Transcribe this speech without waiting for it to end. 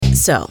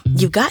So,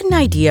 you've got an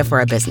idea for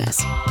a business,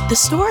 the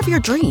store of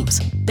your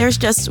dreams. There's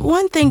just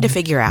one thing to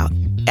figure out: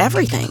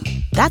 everything.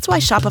 That's why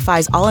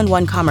Shopify's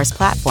all-in-one commerce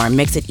platform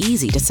makes it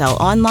easy to sell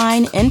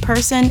online, in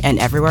person, and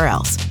everywhere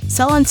else.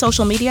 Sell on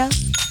social media,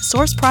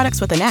 source products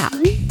with an app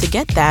to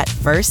get that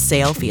first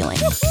sale feeling.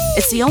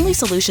 It's the only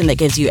solution that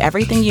gives you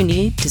everything you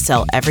need to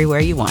sell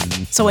everywhere you want.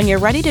 So when you're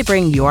ready to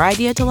bring your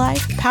idea to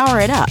life, power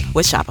it up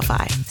with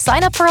Shopify.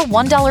 Sign up for a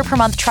 $1 per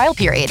month trial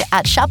period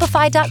at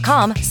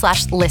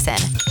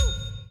shopify.com/listen.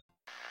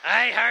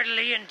 I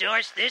heartily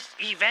endorse this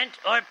event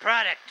or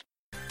product.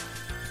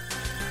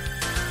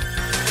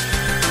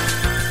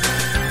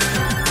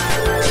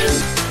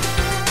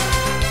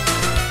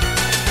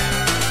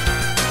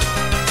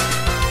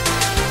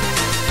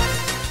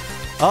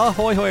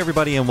 Ahoy, hoy,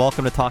 everybody, and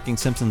welcome to Talking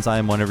Simpsons. I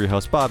am one of your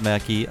hosts, Bob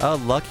Mackey, a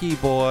lucky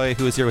boy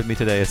who is here with me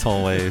today, as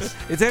always.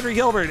 It's Henry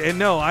Gilbert, and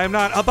no, I am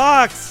not a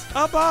box!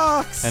 A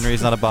box!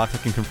 Henry's not a box. I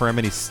can confirm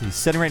it. He's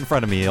sitting right in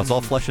front of me. It's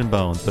all flesh and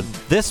bones. But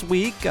this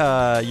week,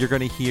 you're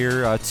going to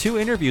hear two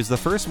interviews. The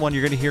first one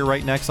you're going to hear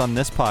right next on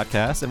this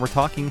podcast, and we're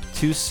talking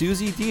to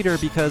Susie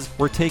Dieter because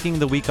we're taking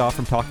the week off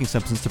from Talking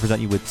Simpsons to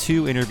present you with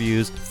two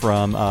interviews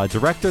from a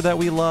director that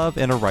we love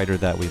and a writer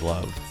that we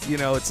love. You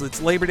know,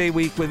 it's Labor Day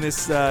week when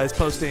this is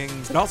posting.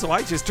 And also,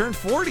 I just turned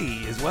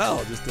 40 as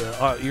well, just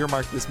to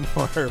earmark this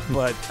more.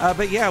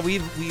 But yeah,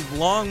 we've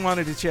long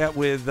wanted to chat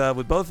with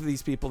both of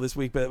these people this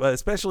week, but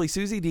especially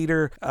Susie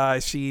Dieter.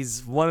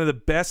 She's one of the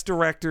best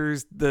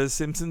directors The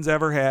Simpsons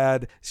ever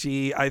had.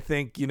 She, I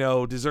think,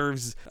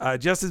 deserves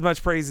just as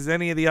much praise as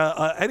any of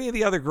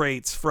the other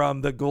greats from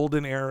the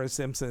golden era of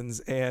Simpsons.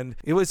 And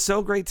it was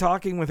so great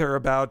talking with her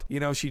about,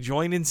 she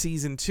joined in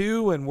season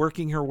 2 and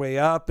working her way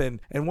up,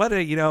 and what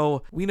we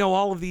know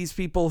all of these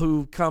people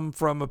who come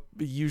from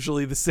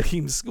usually the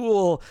same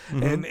school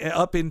and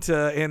up into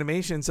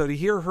animation. So to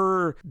hear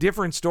her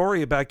different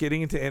story about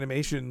getting into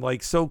animation,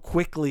 like so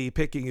quickly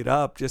picking it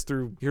up just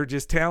through her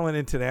talent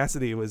and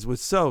tenacity was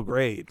so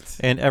great.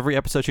 And every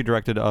episode she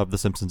directed of The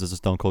Simpsons is a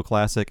Stone Cold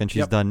classic, and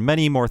she's done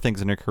many more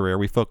things in her career.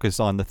 We focus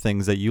on the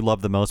things that you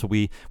love the most.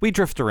 We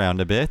drift around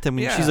a bit, and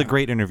she's a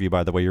great interview,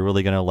 by the way. You're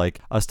really going to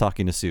like us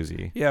talking to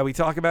Susie. Yeah, we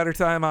talk about her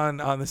time on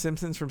The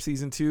Simpsons from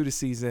season 2 to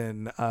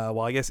season,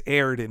 I guess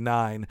aired in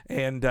 9,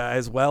 and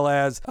as well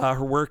as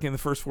her work in the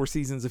first 4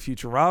 seasons of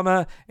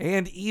Futurama,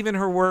 and even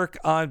her work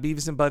on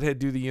Beavis and Butthead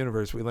Do the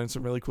Universe. We learned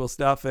some really cool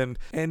stuff, and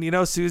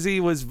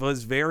Susie was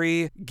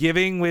very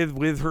giving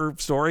with her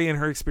story and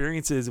her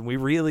experiences, and we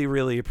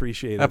really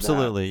appreciated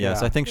Absolutely, that. yes.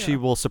 Yeah. I think she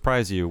will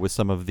surprise you with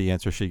some of the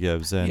answers she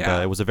gives, and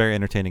it was a very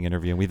entertaining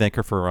interview, and we thank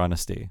her for her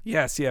honesty.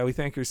 Yes, we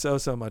thank her so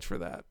much for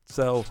that.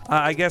 So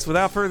I guess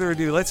without further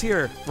ado, let's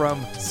hear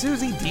from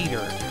Susie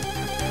Dieter.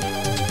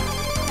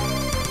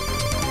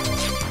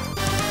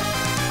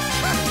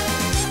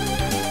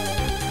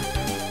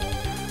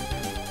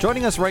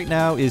 Joining us right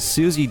now is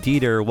Susie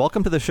Dieter.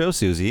 Welcome to the show,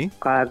 Susie.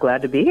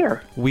 Glad to be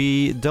here.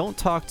 We don't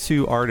talk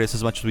to artists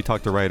as much as we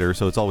talk to writers,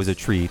 so it's always a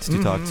treat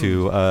to talk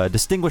to a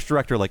distinguished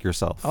director like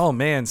yourself. Oh,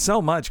 man,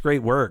 so much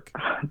great work.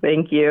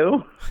 Thank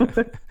you.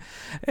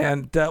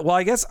 And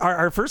I guess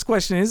our first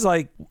question is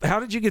how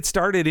did you get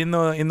started in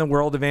the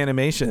world of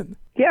animation?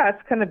 Yeah,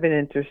 it's kind of an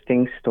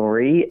interesting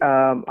story.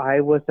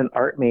 I was an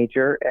art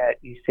major at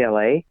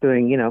UCLA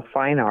doing,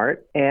 fine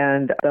art.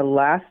 And the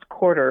last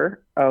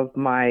quarter of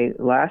my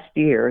last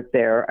year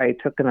there, I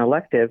took an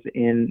elective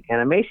in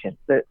animation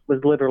that was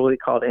literally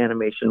called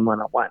Animation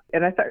 101.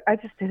 And I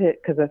just did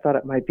it because I thought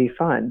it might be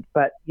fun.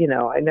 But,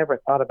 I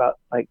never thought about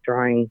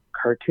drawing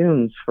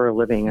cartoons for a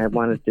living. I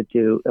wanted to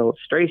do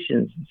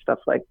illustrations and stuff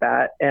like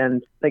that.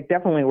 And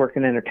definitely work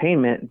in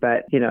entertainment.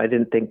 But, I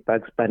didn't think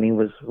Bugs Bunny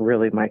was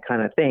really my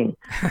kind of thing.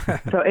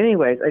 So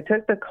anyways, I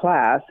took the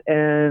class,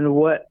 and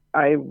what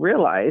I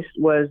realized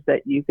was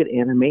that you could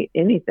animate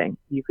anything.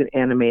 You could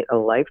animate a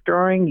life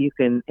drawing. You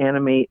can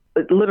animate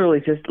literally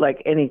just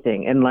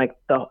anything. And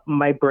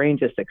my brain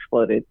just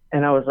exploded.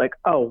 And I was like,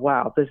 oh,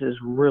 wow, this is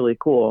really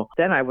cool.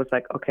 Then I was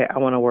like, okay, I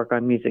want to work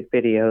on music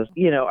videos.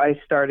 I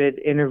started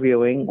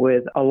interviewing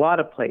with a lot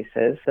of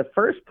places. The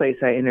first place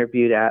I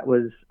interviewed at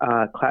was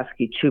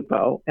Klasky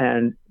Csupo.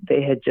 And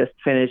they had just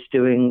finished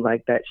doing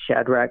that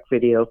Shadrach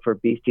video for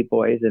Beastie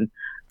Boys. And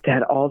they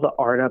had all the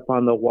art up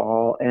on the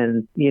wall,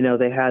 and,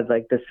 they had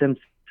the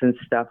Simpsons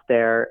stuff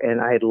there,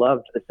 and I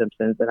loved the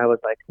Simpsons, and I was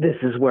like, this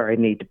is where I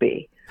need to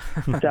be.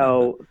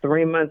 So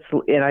 3 months,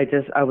 and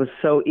I was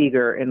so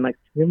eager, and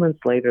 3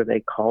 months later, they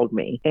called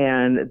me,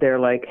 and they're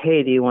like,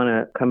 hey, do you want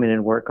to come in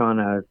and work on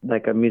a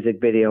music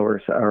video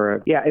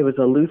it was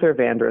a Luther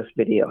Vandross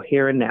video,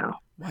 Here and Now.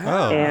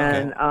 Wow.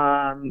 And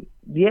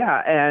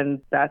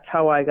and that's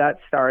how I got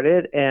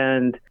started.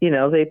 And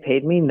they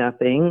paid me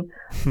nothing,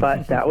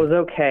 but that was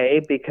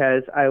okay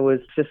because I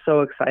was just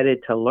so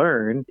excited to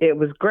learn. It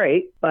was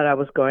great, but I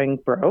was going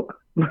broke.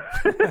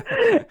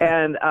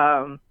 And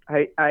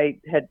I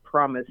had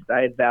promised,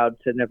 I had vowed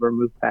to never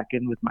move back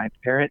in with my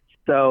parents.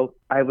 So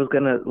I was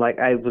gonna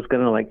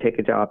take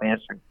a job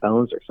answering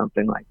phones or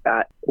something like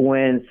that.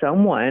 When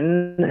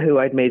someone who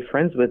I'd made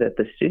friends with at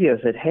the studio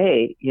said,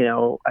 hey,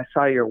 I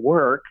saw your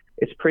work.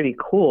 it's pretty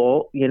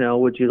cool.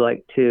 Would you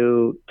like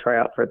to try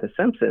out for The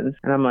Simpsons?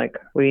 And I'm like,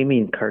 what do you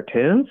mean,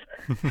 cartoons?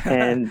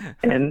 and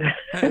I'm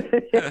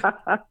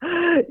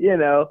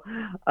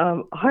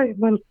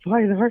a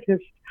fine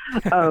artist.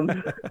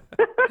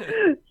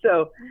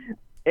 So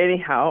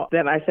anyhow,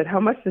 then I said, how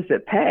much does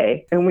it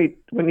pay? And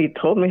when he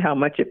told me how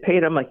much it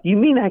paid, I'm like, you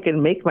mean I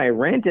can make my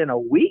rent in a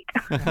week?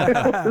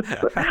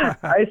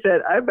 I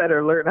said, I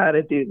better learn how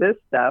to do this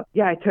stuff.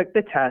 Yeah, I took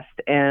the test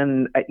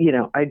and,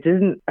 I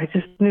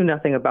just knew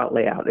nothing about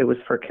layout. It was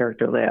for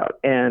character layout.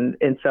 And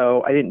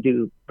so I didn't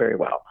do very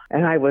well.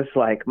 And I was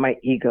like, my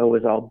ego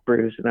was all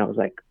bruised and I was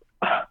like,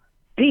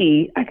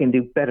 D, I can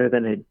do better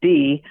than a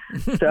D.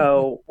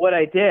 So what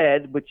I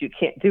did, which you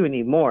can't do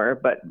anymore,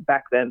 but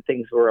back then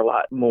things were a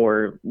lot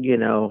more,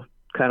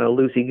 kind of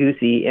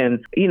loosey-goosey.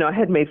 And, I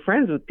had made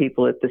friends with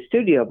people at the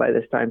studio by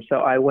this time. So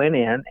I went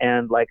in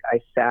and I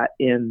sat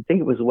in, I think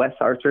it was Wes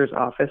Archer's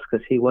office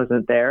because he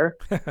wasn't there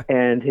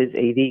and his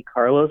AD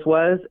Carlos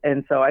was.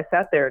 And so I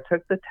sat there and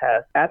took the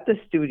test at the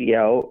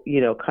studio,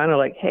 kind of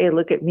like, hey,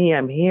 look at me,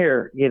 I'm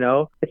here.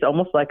 It's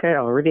almost like I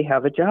already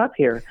have a job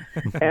here.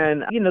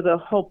 And, the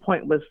whole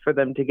point was for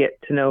them to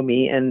get to know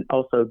me and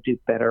also do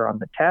better on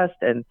the test.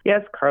 And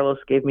yes, Carlos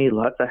gave me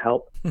lots of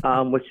help,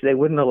 which they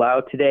wouldn't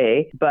allow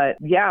today. But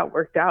yeah, it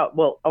worked out.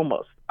 Well,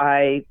 almost.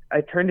 I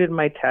turned in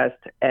my test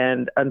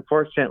and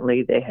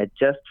unfortunately they had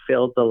just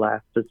filled the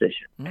last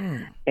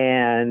position.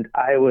 And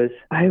I was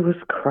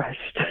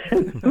crushed.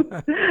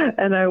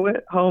 And I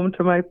went home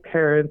to my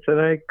parents and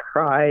I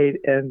cried.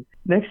 And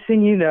next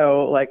thing you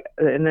know,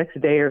 the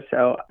next day or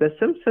so, The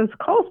Simpsons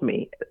calls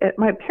me at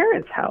my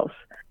parents' house.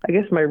 I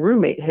guess my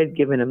roommate had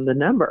given him the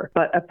number,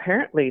 but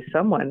apparently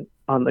someone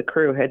on the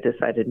crew had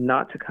decided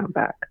not to come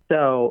back.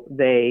 So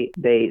they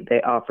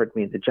offered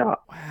me the job.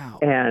 Wow.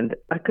 And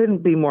I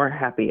couldn't be more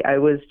happy. I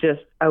was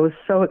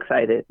so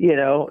excited,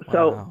 Wow.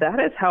 So that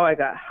is how I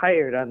got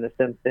hired on The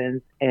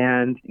Simpsons.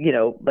 And,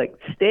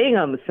 staying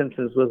on The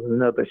Simpsons was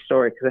another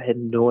story because I had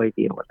no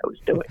idea what I was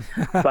doing.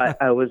 But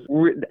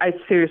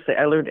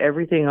I learned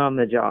everything on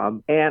the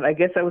job. And I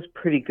guess I was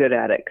pretty good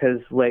at it because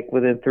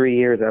within 3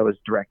 years I was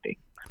directing.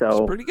 So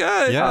it's pretty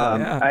good.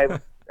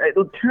 It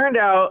turned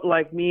out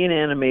like me and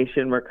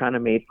animation were kind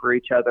of made for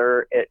each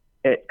other.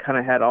 It kind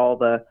of had all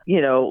the,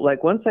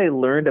 once I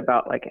learned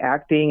about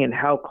acting and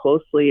how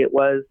closely it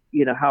was,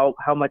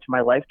 how much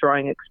my life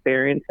drawing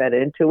experience fed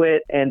into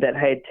it, and that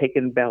I had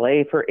taken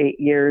ballet for 8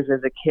 years as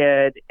a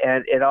kid,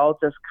 and it all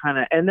just kind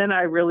of, and then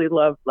I really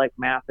loved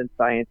math and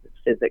science and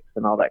physics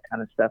and all that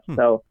kind of stuff.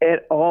 So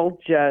it all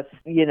just,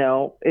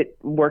 it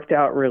worked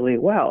out really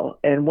well.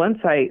 And once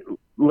I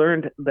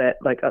learned that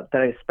that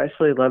I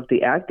especially loved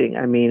the acting,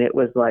 I mean, it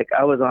was like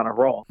I was on a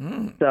roll.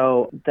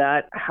 So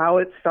that's how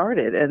it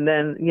started. And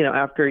then,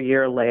 after a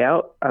year of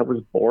layout, I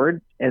was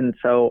bored. And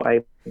so I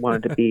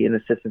wanted to be an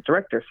assistant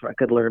director so I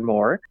could learn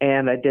more.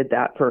 And I did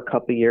that for a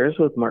couple of years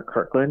with Mark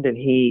Kirkland, and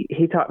he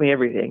taught me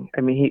everything.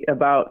 I mean,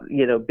 about,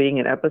 being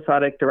an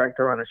episodic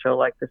director on a show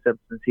like The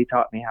Simpsons, he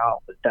taught me how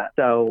it was done.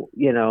 So,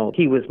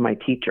 he was my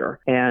teacher.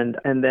 And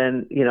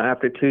then,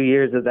 after 2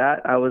 years of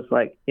that, I was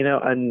like,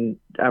 I'm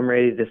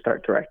ready to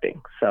start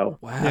directing. So,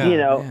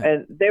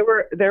 and they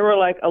were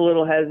a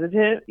little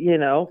hesitant,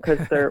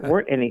 because there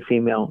weren't any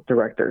female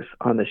directors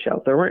on the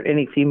show. There weren't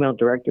any female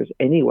directors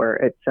anywhere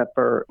except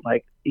for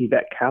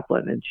Yvette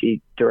Kaplan, and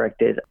she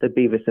directed the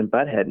Beavis and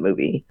Butthead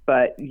movie.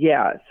 But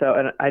yeah, so,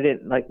 and I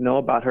didn't know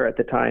about her at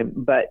the time,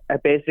 but I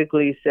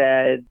basically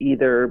said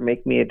either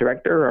make me a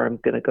director or I'm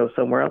going to go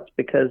somewhere else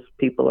because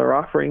people are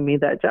offering me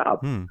that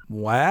job.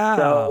 Wow.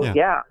 So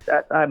yeah,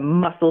 I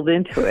muscled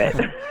into it.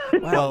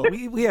 Well,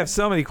 we have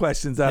so many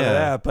questions out of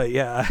that, but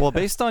yeah. Well,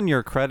 based on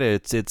your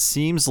credits, it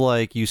seems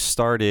like you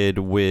started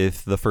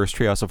with the first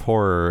Treehouse of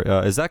Horror.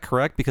 Is that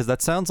correct? Because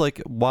that sounds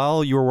like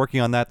while you were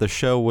working on that, the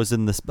show was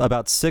in this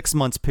about 6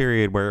 months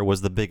period where it was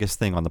the biggest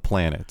thing on the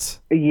planet.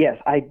 Yes,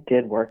 I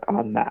did work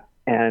on that.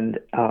 And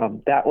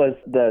that was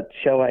the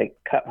show I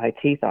cut my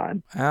teeth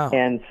on. Wow.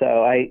 And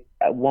so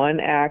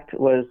one act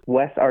was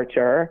Wes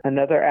Archer,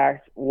 another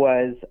act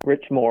was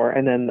Rich Moore,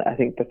 and then I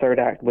think the third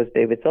act was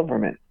David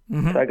Silverman.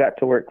 So I got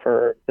to work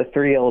for the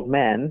three old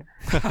men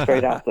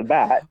straight off the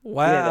bat.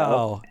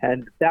 Wow.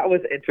 And that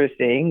was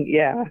interesting.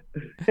 Yeah.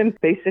 And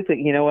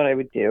basically, what I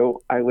would do?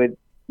 I would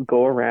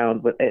go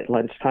around at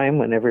lunchtime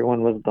when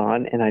everyone was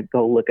gone, and I'd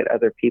go look at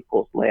other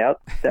people's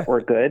layouts that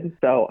were good,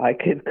 so I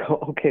could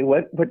go, okay,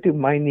 what do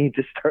mine need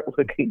to start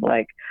looking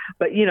like?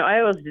 But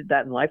I always did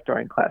that in life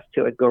drawing class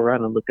too. I'd go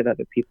around and look at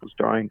other people's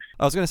drawings.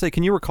 I was going to say,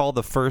 can you recall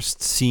the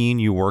first scene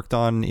you worked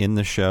on in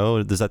the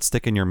show? Does that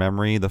stick in your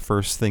memory? The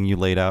first thing you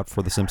laid out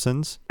for The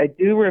Simpsons? I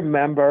do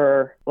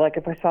remember,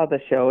 if I saw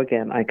the show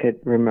again, I could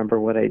remember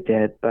what I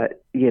did,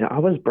 but I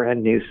was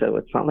brand new, so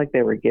it's not like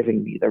they were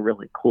giving me the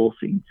really cool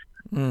scenes.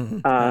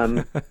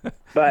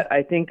 But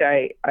I think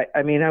I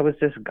was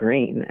just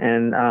green,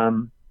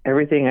 and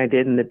everything I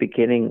did in the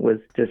beginning was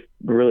just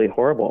really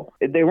horrible.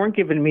 They weren't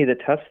giving me the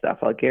tough stuff,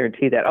 I'll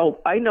guarantee that. Oh,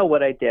 I know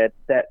what I did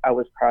that I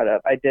was proud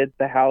of. I did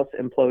the house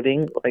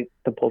imploding, like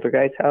the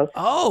poltergeist house.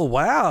 Oh,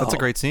 wow. That's a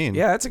great scene.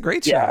 Yeah, that's a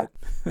great Yeah.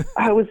 shot.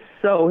 I was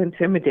so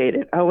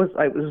intimidated. I was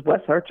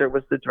Wes Archer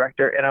was the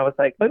director, and I was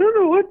like, I don't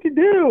know what to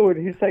do.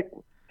 And he's like,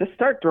 just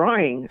start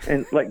drawing.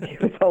 And like, he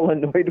was all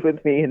annoyed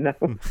with me. And I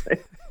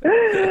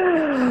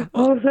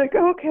was like,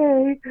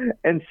 okay.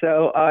 And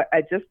so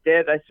I just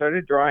did. I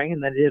started drawing,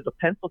 and then I did a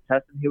pencil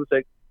test, and he was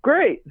like,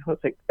 great. I was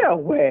like, no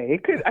way.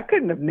 I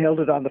couldn't have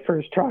nailed it on the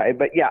first try.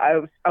 But yeah,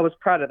 I was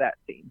proud of that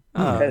scene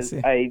because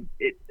I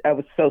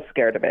was so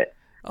scared of it.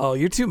 Oh,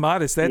 you're too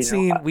modest. That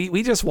scene,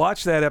 we just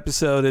watched that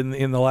episode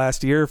in the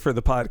last year for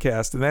the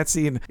podcast, and that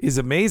scene is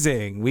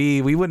amazing.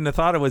 We wouldn't have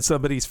thought it was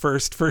somebody's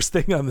first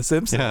thing on The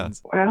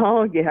Simpsons. Yeah.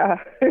 Well, yeah,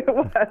 it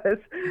was.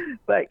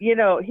 But,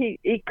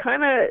 he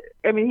kind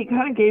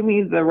of gave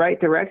me the right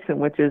direction,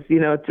 which is,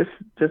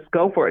 just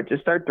go for it.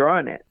 Just start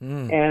drawing it.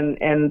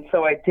 And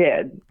so I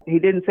did. He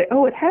didn't say,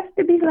 oh, it has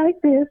to be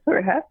like this or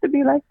it has to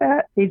be like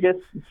that. He just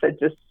said,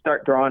 just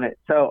start drawing it.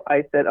 So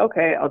I said,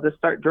 okay, I'll just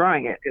start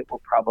drawing it. It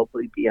will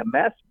probably be a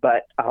mess,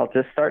 but I'll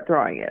just start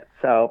drawing it.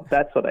 So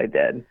that's what I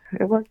did.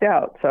 It worked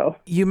out. So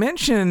you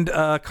mentioned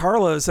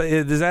Carlos.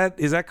 Is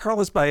that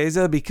Carlos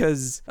Baeza?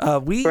 Because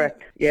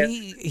correct. Yes.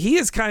 he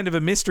is kind of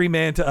a mystery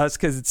man to us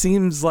because it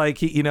seems like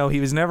he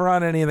was never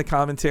on any of the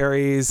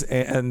commentaries,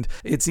 and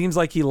it seems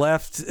like he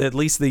left at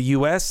least the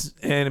U.S.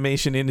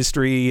 animation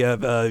industry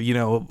a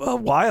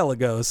while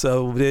ago.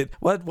 So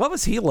what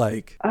was he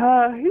like? He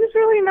was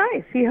really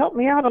nice. He helped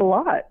me out a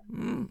lot.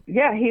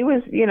 Yeah, he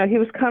was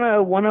kind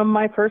of one of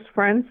my first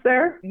friends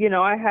there.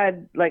 I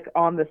had like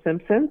on The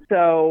Simpsons.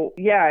 So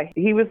yeah,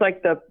 he was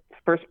like the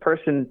first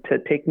person to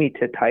take me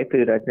to Thai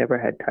food. I'd never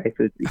had Thai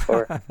food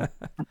before.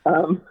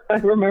 I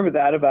remember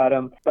that about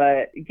him.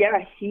 But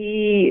yeah,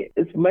 he,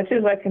 as much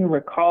as I can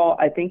recall,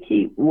 I think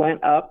he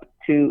went up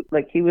to,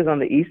 like, he was on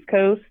the East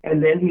Coast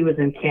and then he was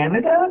in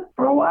Canada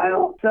for a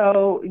while.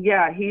 So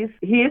yeah, he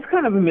is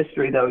kind of a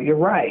mystery though. You're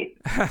right.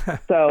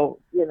 So,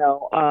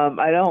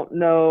 I don't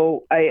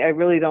know. I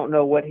really don't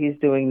know what he's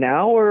doing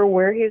now or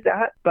where he's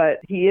at, but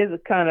he is a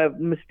kind of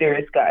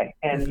mysterious guy,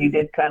 and he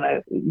did kind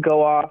of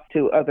go off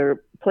to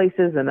other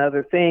places and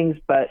other things,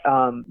 but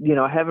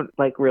I haven't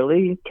like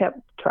really kept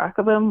track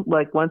of him.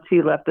 Like once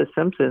he left The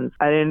Simpsons,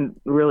 I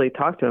didn't really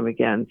talk to him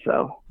again.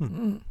 So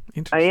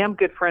I am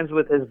good friends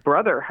with his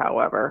brother,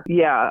 however.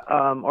 Yeah,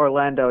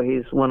 Orlando,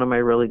 he's one of my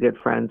really good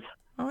friends.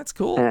 Oh, that's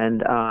cool.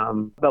 And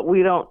but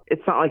we don't.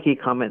 It's not like he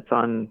comments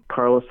on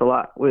Carlos a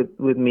lot with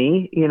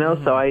me,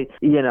 So I,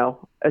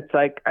 it's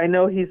like I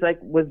know he's like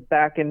was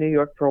back in New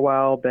York for a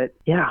while, but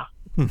yeah.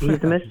 He's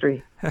a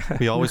mystery.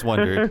 We always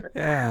wondered.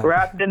 Yeah.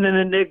 Wrapped in an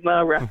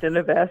enigma, wrapped in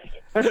a vest.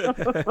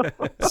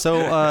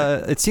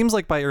 So it seems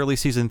like by early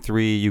season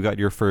 3, you got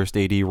your first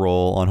AD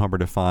role on Homer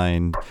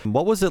Defined.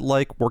 What was it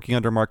like working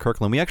under Mark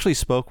Kirkland? We actually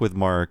spoke with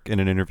Mark in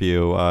an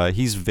interview.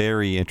 He's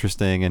very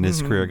interesting, and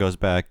his career goes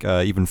back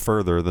even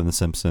further than The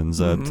Simpsons,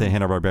 to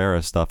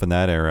Hanna-Barbera stuff in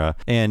that era.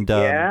 And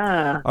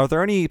are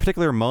there any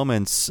particular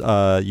moments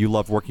you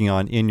loved working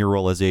on in your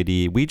role as AD?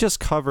 We just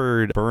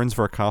covered Burns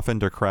Verkaufen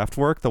der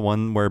Kraftwerk, the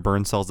one where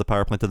Burns sells the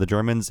power plant to the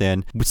Germans.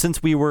 And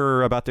since we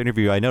were about to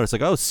interview, I noticed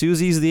like, oh,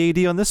 Susie's the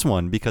AD on this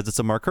one because it's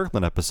a Mark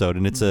Kirkland episode,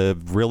 and it's a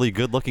really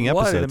good looking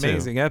episode. What an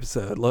amazing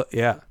episode!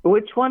 Yeah.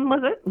 Which one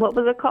was it? What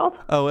was it called?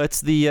 Oh,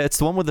 it's the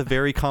one with a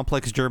very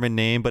complex German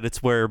name, but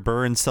it's where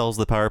Burns sells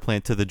the power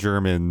plant to the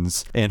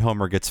Germans and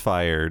Homer gets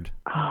fired.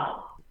 Oh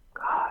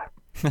God.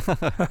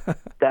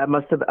 That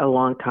must have been a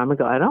long time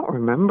ago. I don't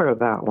remember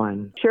that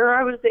one. Sure,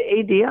 I was the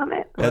AD on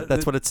it.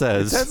 That's what it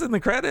says. It says in the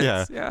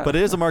credits. Yeah. But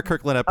it is a Mark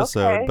Kirkland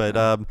episode. Okay.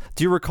 But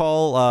do you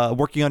recall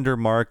working under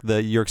Mark,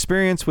 your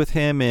experience with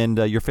him and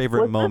your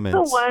favorite moments?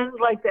 Was this the one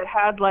like that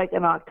had like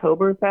an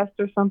Oktoberfest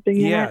or something?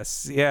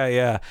 Yes.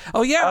 Yeah.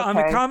 Oh yeah. Okay. On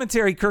the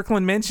commentary,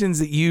 Kirkland mentions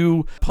that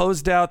you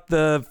posed out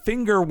the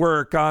finger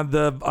work on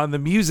the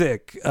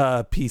music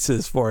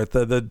pieces for it,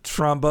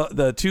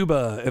 the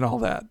tuba, and all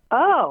that.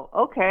 Oh,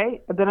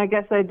 okay. Then I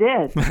guess I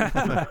did.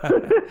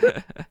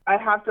 I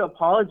have to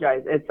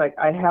apologize. It's like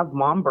I have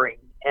mom brain.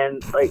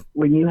 And like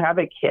when you have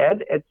a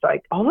kid, it's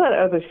like all that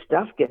other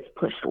stuff gets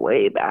pushed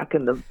way back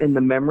in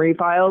the memory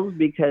files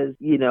because,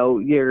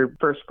 your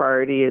first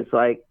priority is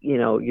like,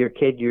 your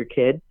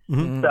kid.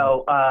 Mm-hmm.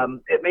 So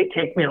it may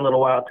take me a little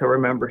while to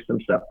remember some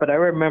stuff, but I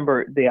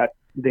remember the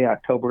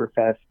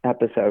Oktoberfest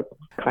episode,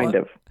 kind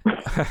of.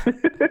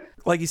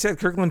 Like you said,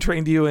 Kirkland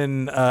trained you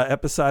in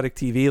episodic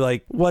TV.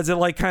 Like, was it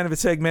like kind of a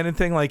segmented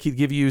thing? Like he'd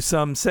give you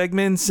some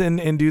segments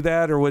and do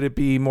that? Or would it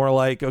be more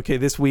like, okay,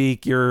 this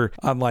week you're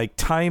on like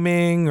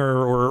timing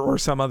or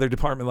some other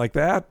department like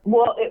that?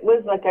 Well, it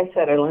was, like I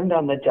said, I learned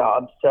on the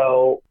job.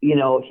 So,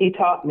 he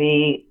taught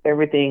me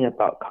everything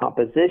about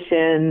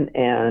composition,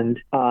 and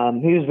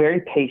he was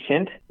very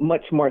patient,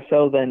 much more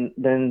so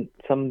than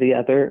some of the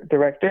other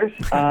directors.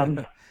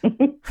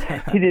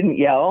 He didn't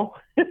yell.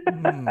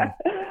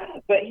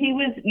 But he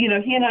was,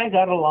 he and I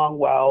got along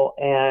well,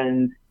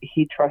 and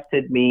he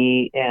trusted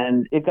me,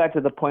 and it got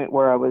to the point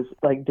where I was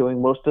like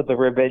doing most of the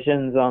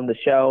revisions on the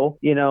show,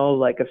 you know,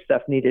 like if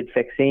stuff needed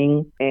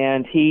fixing,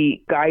 and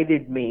he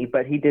guided me,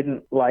 but he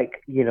didn't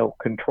like, you know,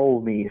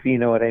 control me, if you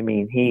know what I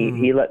mean.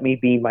 He let me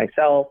be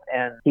myself,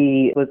 and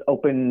he was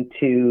open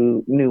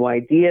to new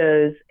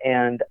ideas.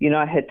 And, you know,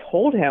 I had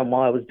told him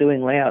while I was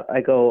doing layout,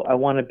 I go, I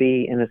want to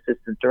be an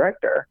assistant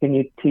director. Can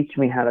you teach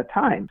me how to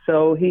time?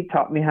 So he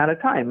taught me how to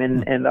time,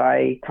 and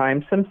I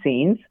timed some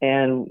scenes,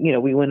 and, you know,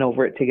 we went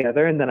over it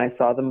together, and then I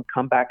saw them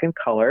come back in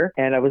color,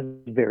 and I was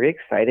very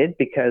excited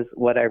because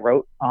what I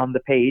wrote on the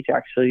page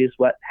actually is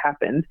what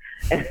happened.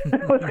 And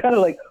I was kind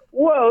of like,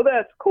 whoa,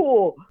 that's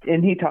cool.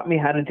 And he taught me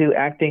how to do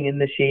acting in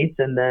the sheets.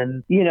 And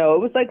then, you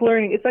know, it's like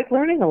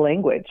learning a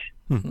language,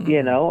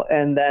 you know,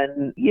 and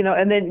then, you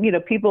know,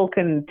 people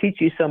can teach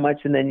you so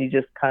much, and then you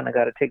just kind of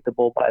got to take the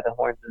bull by the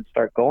horns and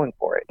start going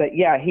for it. But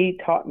yeah, he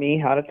taught me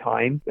how to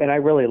time, and I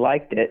really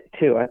liked it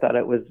too. I thought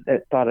it was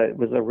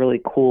a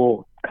really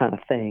cool kind of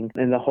thing,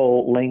 and the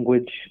whole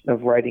language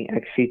of writing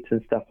X sheets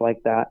and stuff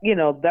like that. You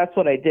know, that's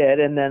what I did.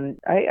 And then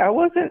I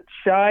wasn't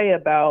shy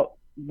about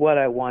what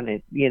I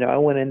wanted. You know, I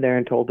went in there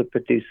and told the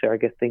producer, I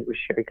guess it was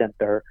Sherry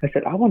Gunther, I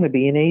said, I want to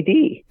be an AD.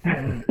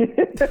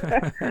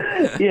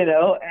 You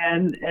know,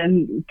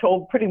 and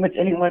told pretty much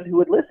anyone who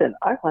would listen,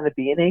 I want to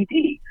be an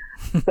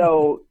AD.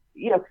 So,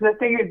 you know, because I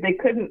figured they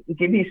couldn't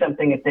give you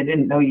something if they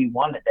didn't know you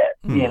wanted it,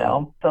 you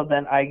know. So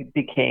then I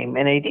became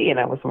an AD, and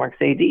I was Mark's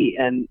AD.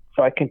 And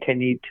so I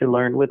continued to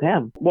learn with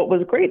him. What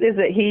was great is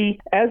that he,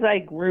 as I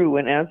grew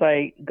and as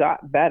I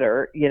got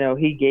better, you know,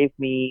 he gave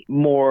me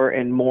more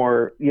and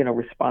more, you know,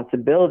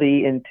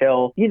 responsibility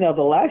until, you know,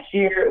 the last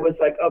year it was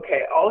like,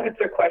 okay, I'll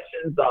answer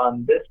questions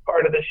on this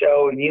part of the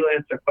show and you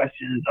answer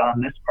questions on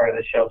this part of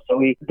the show. So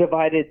we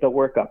divided the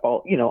work up,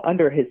 all, you know,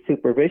 under his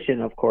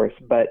supervision, of course.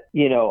 But,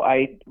 you know,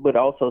 I would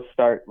also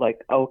start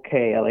like,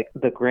 okay, like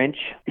the Grinch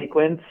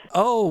sequence.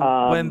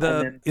 Oh, in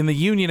the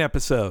Union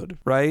episode,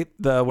 right?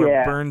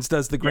 Where Burns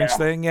does the Grinch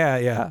thing.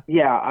 Yeah.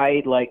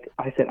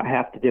 I said, I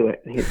have to do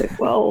it. And he's like,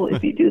 well,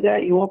 if you do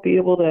that, you won't be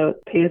able to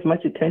pay as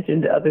much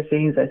attention to other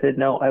scenes. I said,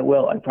 no, I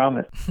will. I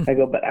promise. I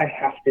go, but I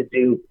have to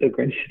do the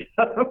Grinch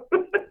stuff.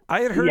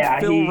 I had heard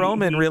Phil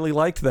Roman really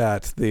liked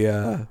that,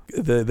 the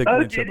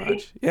Grinch so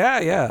much.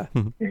 Yeah.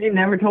 You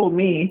never told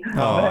me.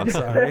 Oh, I'm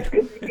sorry. That's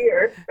good to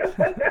hear.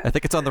 I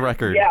think it's on the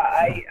record.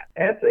 Yeah,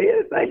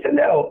 it's nice to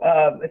know.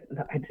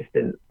 I just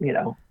didn't, you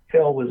know.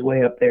 Phil was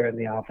way up there in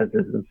the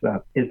offices and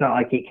stuff. It's not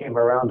like he came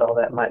around all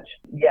that much.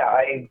 Yeah,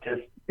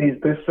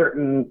 there's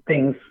certain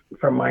things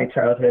from my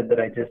childhood that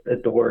I just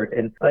adored.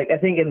 And like, I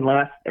think in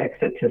Last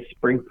Exit to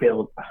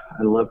Springfield,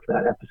 I loved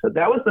that episode.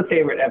 That was the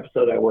favorite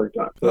episode I worked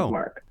on with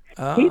Mark.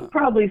 He'd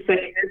probably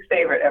say his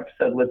favorite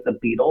episode was the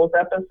Beatles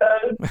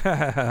episode,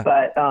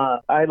 but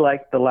I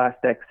liked the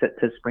Last Exit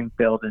to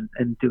Springfield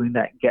and doing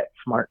that Get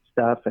Smart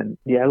stuff. And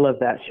yeah, I love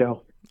that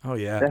show. Oh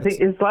yeah, I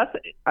think it's last.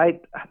 I'm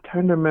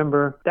trying to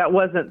remember. That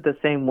wasn't the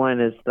same one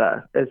as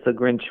the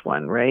Grinch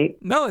one, right?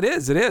 No, it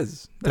is.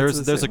 There's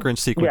a Grinch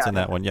sequence in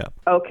that one. Yeah.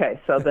 Okay,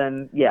 so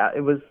then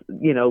it was,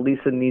 you know,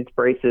 Lisa needs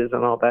braces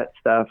and all that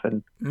stuff,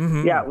 and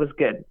yeah, it was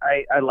good.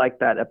 I liked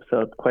that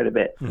episode quite a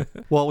bit.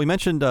 Well, we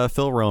mentioned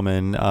Phil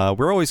Roman.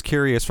 We're always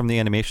curious from the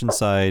animation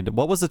side.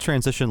 What was the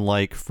transition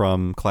like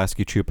from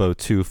Klasky Csupo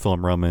to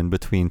Film Roman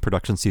between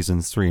production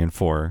seasons 3 and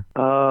 4?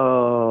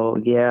 Oh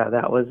yeah,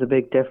 that was a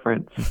big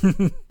difference.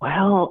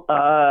 Well,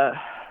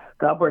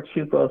 Gabor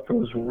Csupo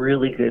throws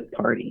really good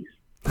parties.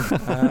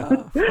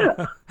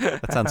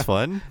 That sounds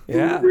fun.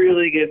 Yeah.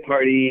 Really good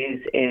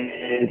parties,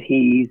 and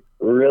he's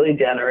really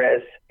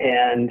generous,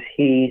 and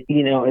he,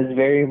 you know, is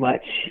very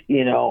much,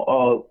 you know,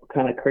 a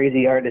kind of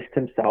crazy artist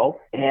himself.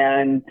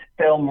 And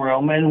Film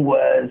Roman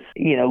was,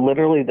 you know,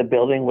 literally the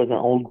building was an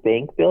old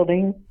bank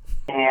building.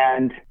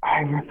 And I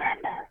remember,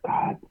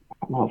 God, I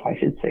don't know if I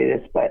should say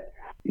this, but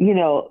you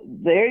know,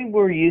 they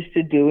were used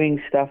to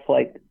doing stuff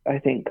like, I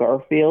think,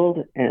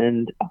 Garfield,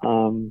 and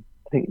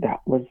I think that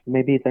was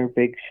maybe their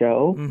big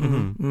show.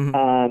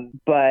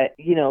 But,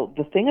 you know,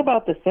 the thing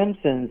about The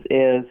Simpsons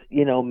is,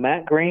 you know,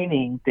 Matt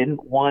Groening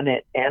didn't want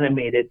it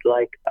animated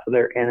like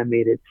other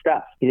animated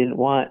stuff. He didn't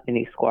want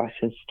any squash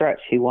and stretch.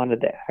 He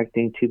wanted the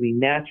acting to be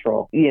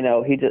natural. You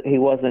know, he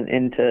wasn't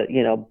into,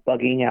 you know,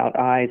 bugging out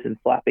eyes and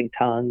flapping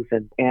tongues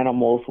and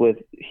animals with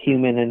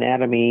human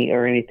anatomy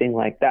or anything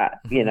like that.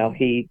 You know,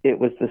 it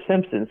was The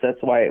Simpsons.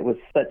 That's why it was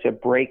such a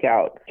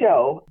breakout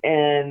show.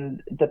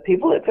 And the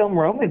people at Film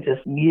Roman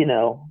just, you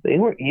know, they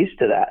weren't used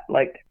to that.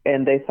 Like,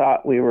 and they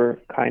thought we were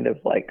kind of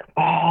like,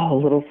 a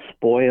little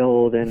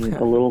spoiled and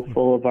a little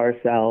full of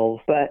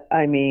ourselves. But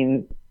I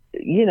mean,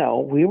 you know,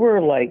 we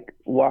were like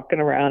walking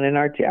around in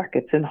our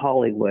jackets in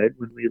Hollywood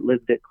when we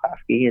lived at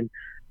Klasky and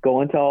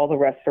going to all the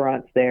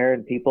restaurants there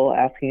and people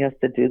asking us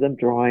to do them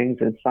drawings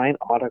and sign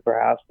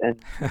autographs. And,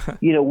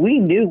 you know, we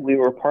knew we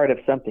were part of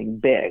something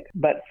big,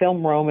 but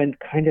Film Roman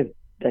kind of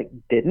like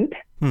didn't.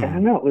 I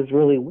don't know, it was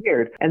really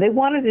weird. And they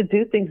wanted to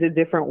do things a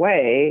different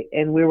way,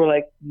 and we were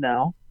like,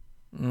 no,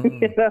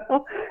 You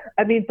know,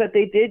 I mean, but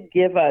they did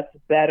give us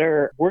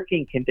better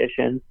working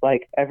conditions.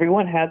 Like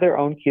everyone had their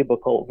own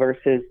cubicle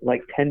versus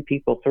like 10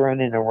 people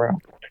thrown in a room.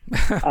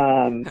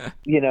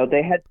 You know,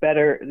 they had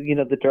better, you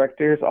know, the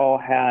directors all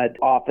had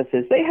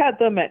offices. They had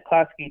them at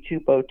Klasky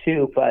Csupo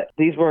too, but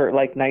these were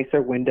like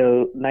nicer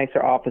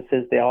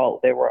offices. They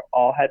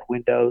all had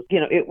windows. You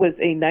know, it was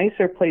a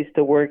nicer place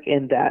to work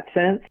in that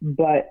sense,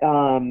 but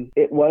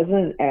it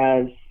wasn't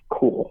as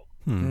cool.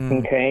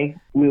 Okay.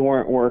 We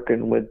weren't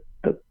working with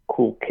the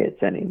cool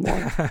kids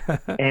anymore.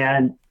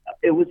 And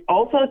it was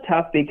also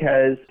tough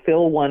because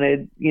Phil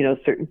wanted, you know,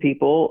 certain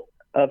people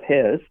of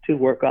his to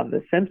work on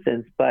The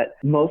Simpsons, but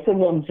most of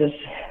them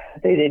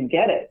they didn't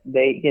get it.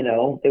 They, you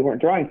know, they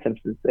weren't drawing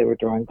Simpsons, they were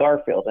drawing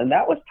Garfield, and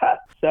that was tough.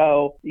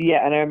 So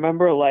yeah, and I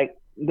remember like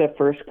the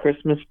first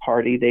Christmas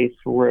party they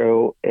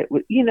threw, it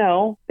was, you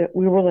know,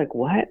 we were like,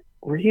 what?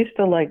 We're used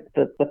to like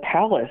the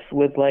palace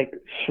with like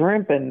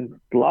shrimp and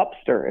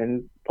lobster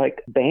and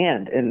like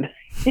band and,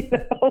 you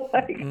know,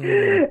 like,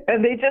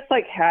 and they just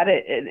like had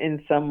it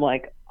in some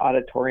like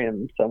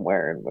auditorium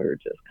somewhere, and we were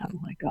just kind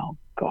of like, oh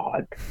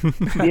God,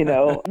 you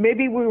know,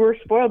 maybe we were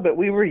spoiled, but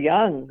we were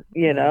young,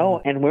 you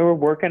know, and we were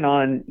working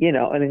on, you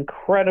know, an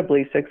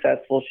incredibly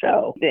successful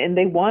show, and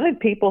they wanted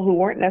people who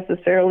weren't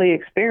necessarily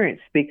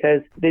experienced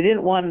because they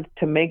didn't want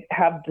to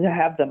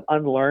have them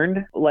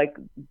unlearn like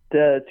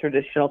the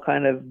traditional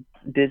kind of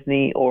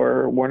Disney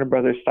or Warner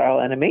Brothers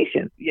style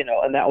animation, you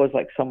know, and that was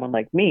like someone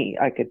like me.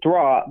 I could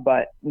draw,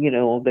 but, you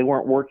know, they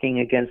weren't working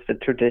against a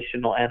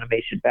traditional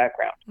animation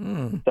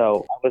background.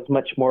 So I was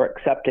much more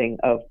accepting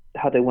of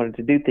how they wanted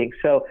to do things.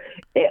 So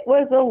it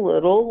was a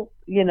little,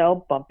 you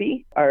know,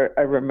 bumpy. I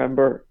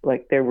remember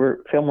like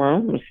Film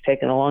Room was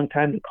taking a long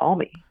time to call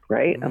me,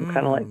 right? I'm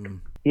kind of like,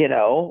 you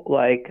know,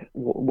 like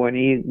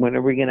when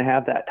are we going to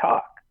have that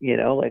talk? You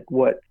know, like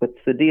what's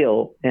the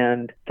deal?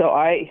 And so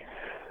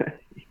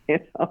you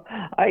know,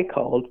 I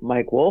called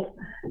Mike Wolf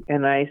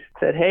and I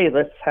said, hey,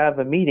 let's have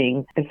a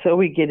meeting. And so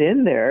we get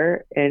in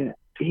there and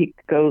he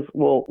goes,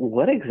 well,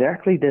 what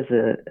exactly does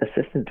an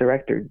assistant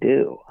director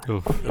do? I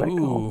was like,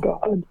 oh,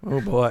 God.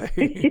 Oh, boy.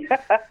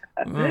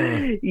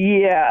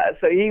 Yeah.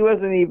 So he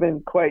wasn't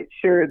even quite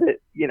sure that,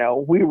 you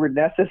know, we were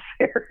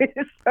necessary.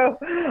 So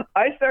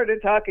I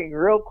started talking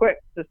real quick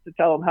just to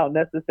tell him how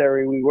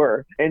necessary we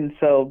were. And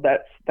so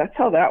that's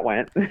how that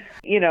went,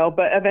 you know,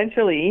 but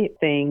eventually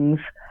things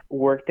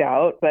worked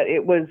out, but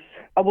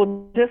I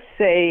will just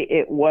say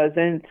it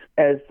wasn't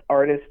as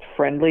artist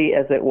friendly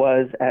as it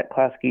was at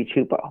Klasky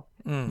Csupo.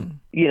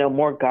 You know,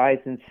 more guys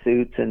in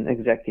suits and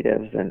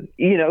executives, and,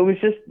 you know, it was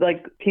just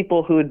like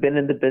people who had been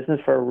in the business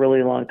for a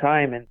really long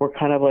time, and we're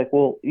kind of like,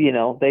 well, you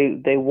know,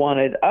 they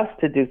wanted us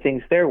to do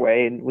things their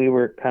way, and we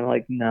were kind of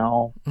like,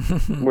 no,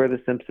 we're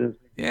the Simpsons,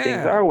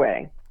 things our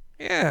way.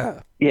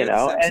 Yeah. You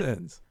know,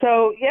 and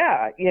so,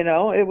 yeah, you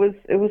know, it was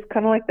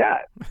kind of like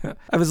that.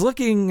 I was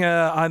looking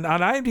on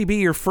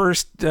IMDb. Your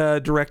first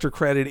director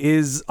credit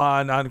is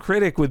on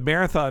Critic with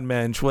Marathon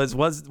Mensch. Was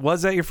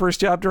that your first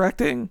job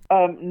directing?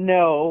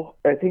 No,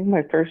 I think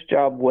my first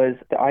job was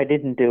the I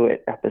Didn't Do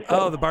It episode.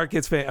 Oh, the Bart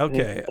Gets Famous.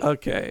 Okay.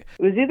 It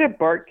was either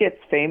Bart Gets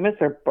Famous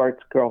or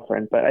Bart's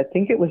Girlfriend, but I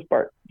think it was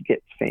Bart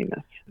Gets Famous.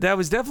 That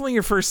was definitely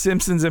your first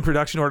Simpsons in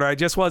production order. I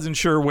just wasn't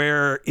sure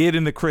where it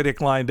and the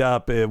Critic lined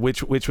up,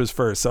 which was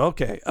first. So,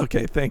 okay,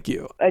 thank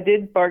you. I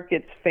did Bart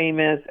Gets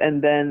Famous,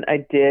 and then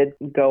I did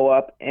go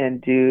up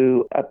and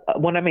do,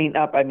 when I mean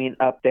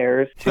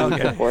upstairs to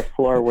the fourth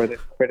floor where the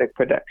Critic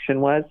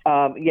production was.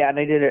 Yeah, and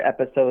I did an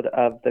episode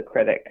of the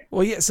Critic.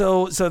 Well, yeah,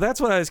 so that's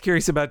what I was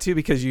curious about too,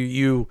 because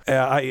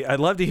I'd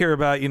love to hear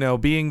about, you know,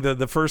 being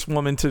the first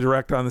woman to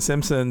direct on The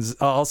Simpsons.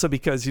 Also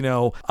because, you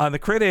know, on the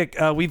Critic,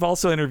 we've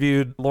also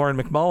interviewed Lauren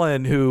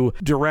McMullen, who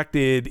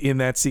directed in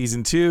that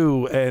season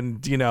too,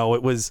 and, you know,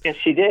 it was... Yes,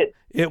 she did.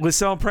 It was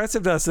so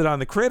impressive to us that on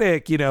the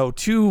Critic, you know,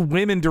 2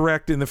 women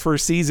direct in the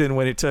first season,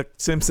 when it took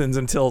Simpsons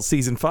until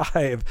season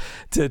 5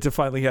 to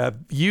finally have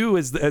you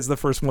as the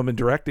first woman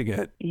directing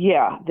it.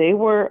 Yeah, they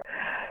were.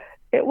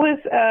 It was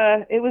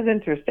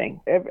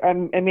interesting. I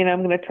mean,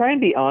 I'm going to try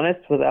and be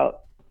honest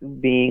without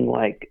being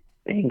like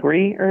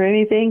angry or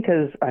anything,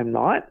 because I'm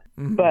not.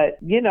 Mm-hmm. But,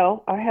 you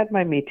know, I had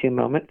my Me Too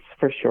moments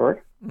for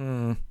sure.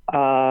 And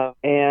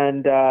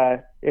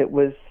it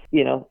was,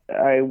 you know,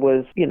 I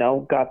was, you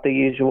know, got the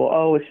usual,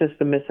 oh, it's just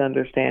a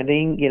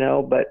misunderstanding, you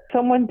know, but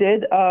someone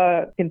did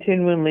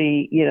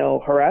continually, you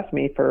know, harass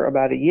me for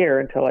about a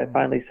year until I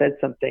finally said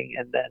something.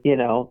 And then, you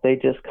know, they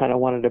just kind of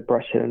wanted to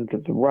brush it under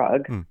the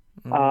rug.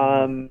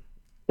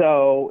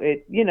 So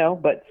it, you know,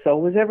 but so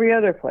was every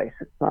other place.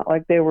 It's not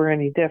like they were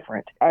any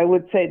different. I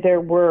would say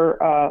there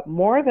were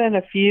more than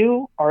a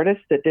few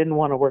artists that didn't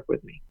want to work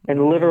with me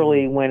and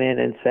literally went in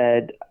and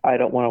said, I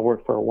don't want to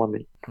work for a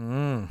woman.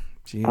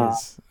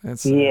 Jeez.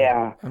 That's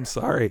yeah. I'm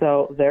sorry.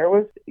 So there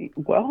was,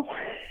 well,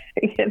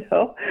 you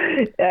know,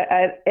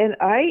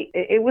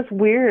 it was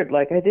weird.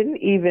 Like I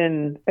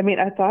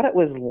thought it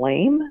was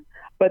lame,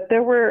 but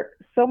there were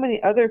so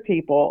many other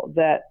people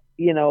that,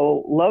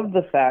 loved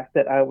the fact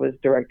that I was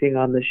directing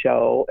on the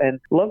show and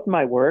loved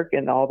my work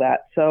and all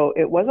that. So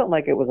it wasn't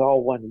like it was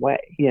all one way,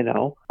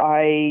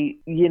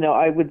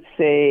 I would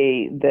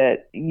say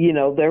that,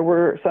 there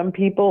were some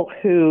people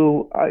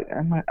who,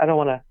 I don't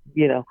want to,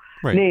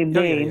 name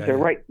names or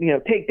write,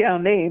 take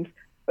down names.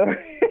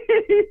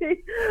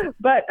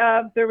 But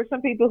there were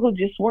some people who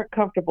just weren't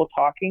comfortable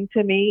talking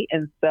to me,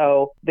 and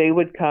so they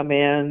would come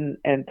in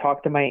and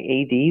talk to my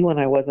AD when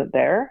I wasn't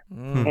there,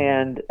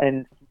 and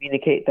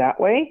communicate that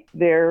way.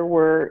 There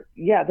were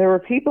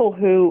people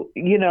who,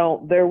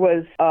 there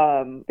was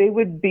they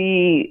would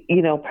be,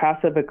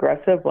 passive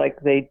aggressive, like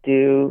they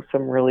do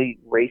some really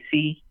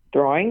racy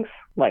drawings,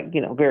 like,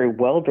 very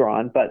well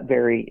drawn but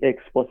very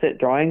explicit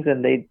drawings,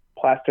 and they'd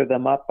plaster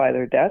them up by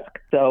their desk.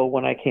 So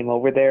when I came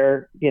over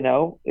there,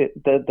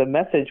 the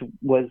message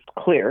was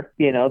clear,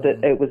 that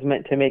it was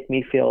meant to make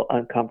me feel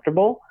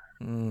uncomfortable,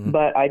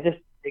 but I just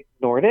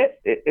ignored it.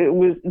 It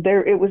was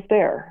there,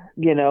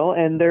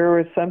 and there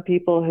were some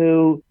people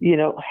who,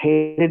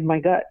 hated my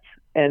guts.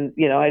 And,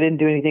 I didn't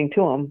do anything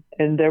to them.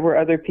 And there were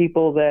other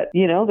people that,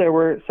 there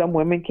were some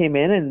women came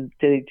in and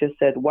they just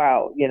said,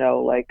 wow,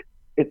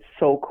 it's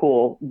so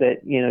cool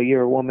that,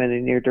 you're a woman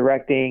and you're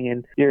directing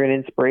and you're an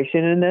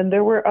inspiration. And then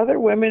there were other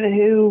women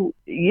who,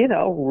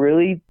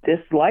 really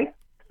disliked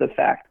the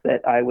fact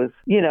that I was,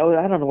 I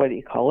don't know, what do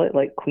you call it?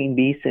 Like queen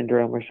bee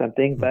syndrome or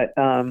something. But,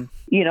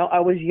 I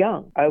was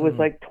young. I was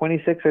like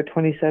 26 or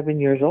 27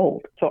 years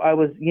old. So I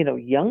was,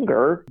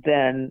 younger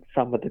than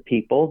some of the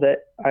people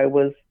that I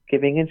was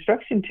giving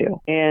instruction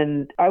to.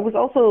 And I was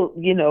also,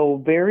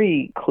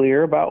 very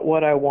clear about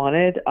what I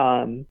wanted.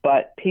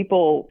 But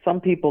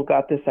some people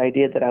got this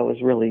idea that I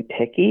was really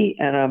picky.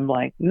 And I'm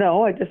like,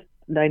 no, I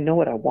know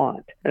what I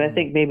want. And I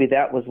think maybe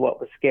that was what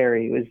was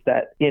scary, was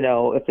that,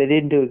 if they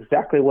didn't do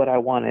exactly what I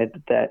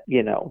wanted, that,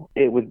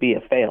 it would be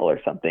a fail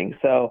or something.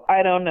 So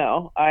I don't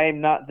know.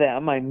 I'm not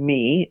them. I'm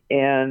me.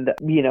 And,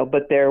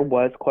 but there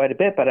was quite a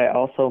bit. But I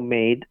also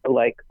made,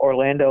 like,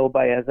 Orlando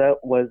Baeza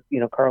was,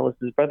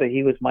 Carlos's brother.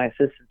 He was my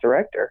assistant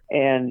director.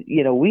 And,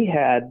 we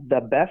had the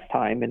best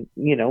time. And,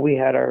 we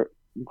had our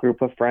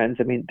group of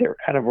friends. I mean, they were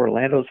kind of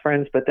Orlando's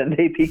friends, but then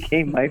they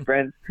became my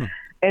friends.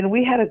 And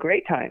we had a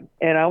great time.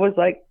 And I was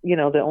like,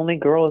 the only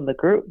girl in the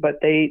group,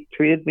 but they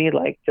treated me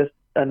like just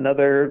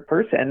another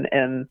person.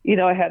 And,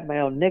 I had my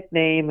own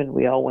nickname, and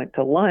we all went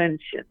to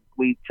lunch, and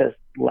we just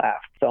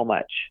laughed so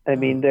much. I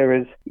mean, there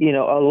was,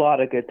 a lot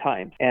of good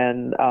times.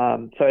 And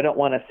so I don't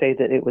want to say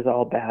that it was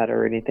all bad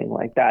or anything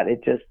like that.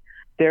 It just,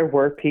 there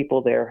were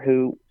people there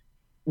who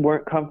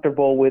weren't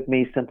comfortable with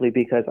me simply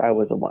because I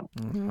was a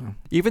woman.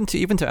 Even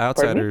to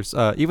outsiders,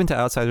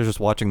 just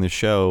watching the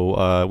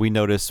show, we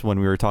noticed when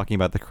we were talking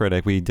about The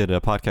Critic, we did a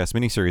podcast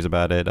miniseries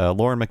about it.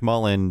 Lauren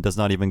McMullen does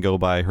not even go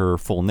by her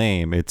full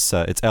name. It's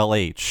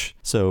LH.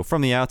 So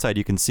from the outside,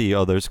 you can see,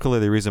 there's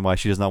clearly a reason why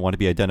she does not want to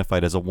be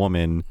identified as a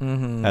woman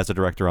as a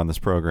director on this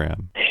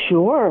program.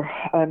 Sure.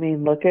 I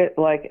mean, look at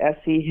like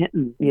S.E.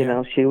 Hinton. You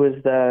know, she was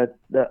the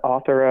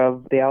author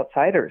of The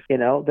Outsiders.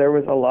 There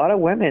was a lot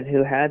of women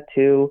who had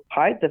to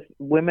hide the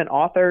women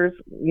authors,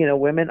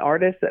 women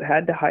artists that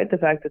had to hide the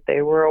fact that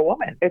they were a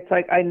woman. It's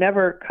like I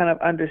never kind of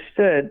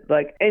understood,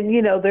 like, and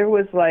there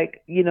was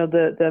like,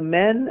 the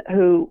men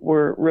who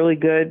were really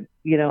good,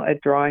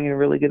 at drawing and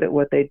really good at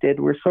what they did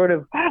were sort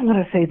of, I don't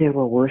want to say they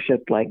were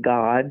worshipped like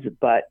gods,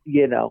 but,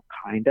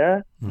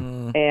 kinda.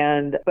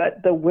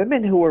 But the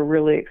women who were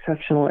really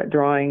exceptional at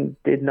drawing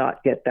did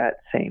not get that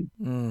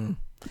same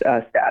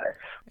status.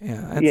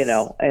 And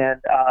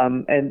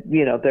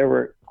there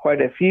were quite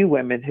a few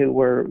women who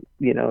were,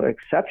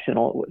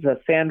 exceptional. It was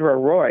Sandra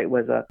Roy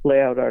was a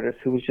layout artist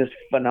who was just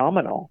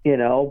phenomenal,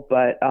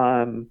 but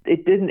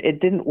it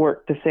didn't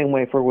work the same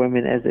way for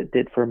women as it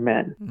did for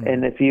men.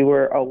 And if you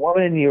were a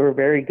woman, you were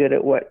very good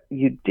at what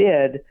you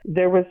did,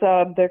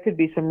 there could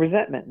be some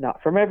resentment,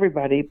 not from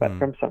everybody, but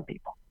from some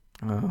people.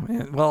 Oh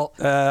man! Well,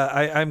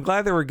 I'm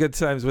glad there were good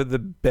times with the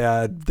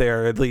bad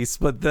there, at least.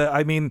 But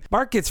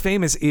Mark Gets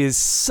Famous is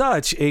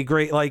such a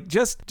great, like,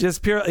 just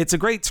pure. It's a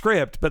great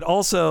script, but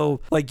also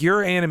like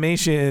your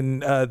animation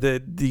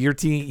that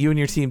you and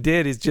your team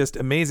did is just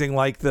amazing.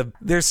 Like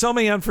there's so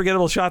many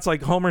unforgettable shots,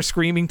 like Homer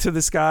screaming to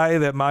the sky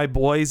that my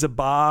boy's a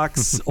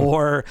box,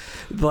 or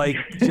like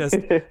just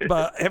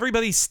but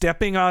everybody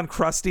stepping on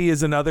Krusty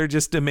is another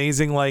just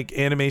amazing like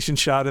animation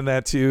shot in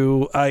that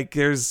too. Like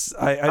there's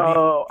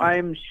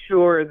I'm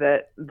sure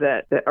that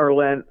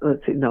Orlando,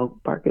 let's see, no,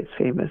 Mark Gets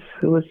Famous.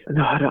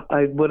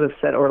 I would have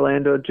said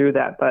Orlando drew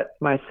that, but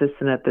my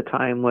assistant at the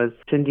time was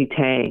Cindy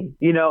Tang.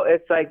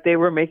 It's like they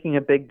were making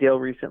a big deal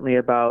recently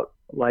about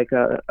like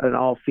an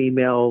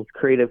all-female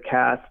creative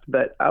cast,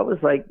 but I was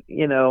like,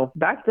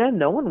 back then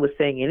no one was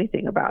saying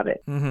anything about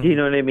it. Do you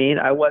know what I mean?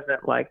 I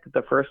wasn't like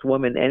the first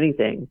woman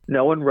anything.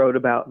 No one wrote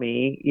about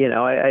me.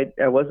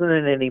 I wasn't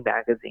in any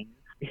magazines.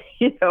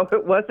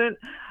 It wasn't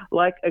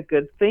like a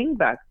good thing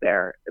back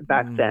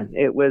then.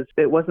 It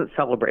wasn't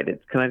celebrated.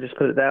 Can I just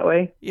put it that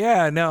way?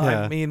 Yeah, no,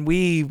 Yeah. I mean,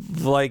 we,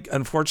 like,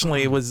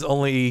 unfortunately, it was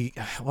only,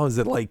 what was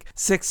it, like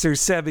 6 or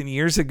 7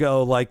 years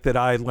ago, like, that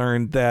I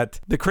learned that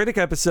the Critic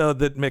episode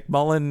that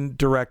McMullen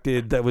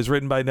directed that was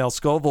written by Nell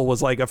Scoville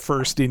was like a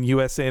first in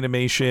U.S.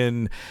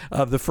 animation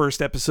of the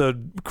first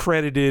episode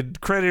credited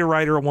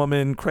writer a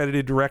woman,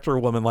 credited director a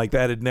woman. Like,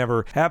 that had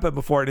never happened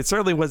before. And it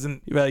certainly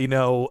wasn't,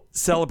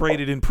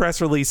 celebrated in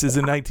press releases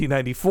in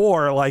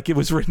 1994. Like, it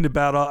was written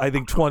about, I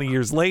think, 20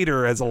 years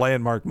later as a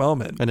landmark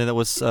moment. And then it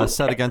was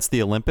set against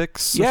the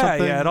Olympics or Yeah,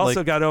 something? yeah. It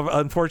also got over,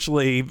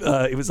 unfortunately,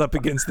 it was up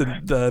against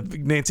the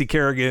Nancy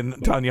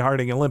Kerrigan, Tanya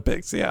Harding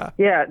Olympics. Yeah.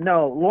 Yeah,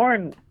 no,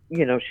 Lauren,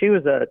 she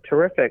was a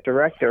terrific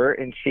director,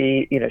 and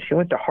she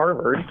went to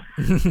Harvard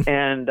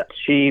and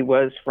she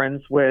was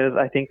friends with,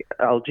 I think,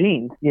 Al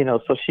Jean,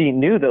 so she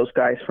knew those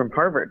guys from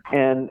Harvard,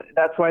 and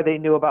that's why they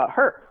knew about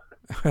her.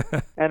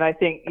 And I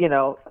think,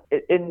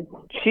 and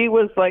she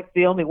was like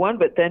the only one,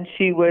 but then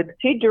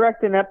she'd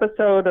direct an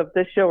episode of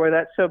this show or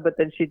that show, but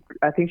then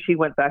I think she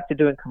went back to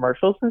doing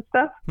commercials and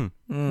stuff.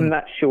 I'm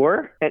not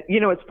sure. And,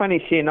 it's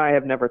funny, she and I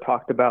have never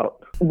talked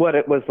about what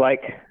it was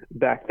like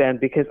back then,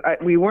 because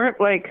we weren't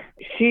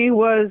she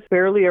was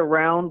barely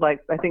around. Like,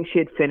 I think she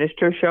had finished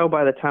her show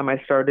by the time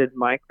I started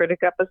my Critic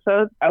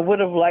episode. I would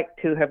have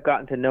liked to have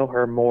gotten to know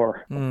her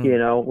more,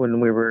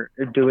 when we were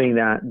doing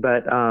that.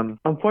 But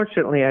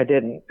unfortunately, I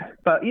didn't.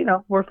 But,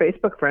 we're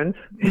Facebook friends.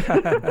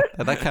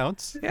 That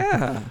counts.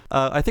 Yeah.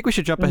 I think we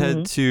should jump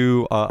ahead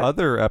to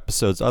other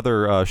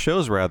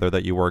shows rather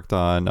that you worked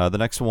on. The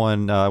next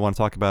one we want to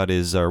talk about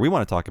is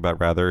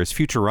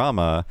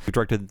Futurama. You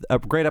directed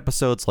great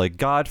episodes like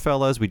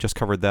Godfellas. We just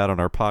covered that on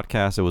our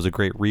podcast. It was a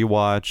great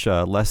rewatch.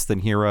 Less Than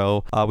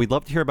Hero. We'd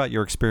love to hear about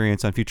your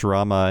experience on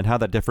Futurama and how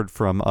that differed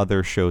from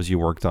other shows you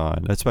worked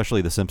on,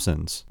 especially The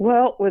Simpsons.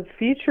 Well, with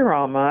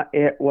Futurama,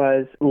 it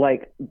was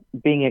like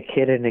being a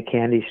kid in a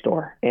candy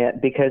store,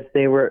 because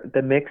they were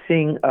the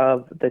mixing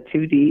of the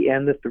 2D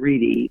and the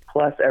 3D,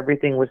 plus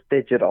everything was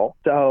digital.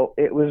 So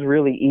it was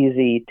really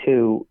easy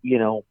to,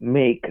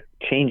 make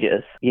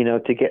changes,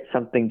 to get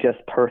something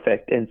just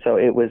perfect. And so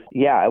it was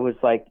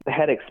like the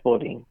head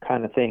exploding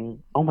kind of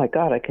thing. Oh my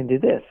God, I can do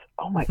this.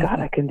 Oh my God,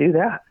 I can do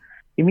that.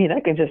 You mean I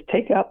can just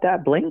take out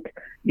that blink?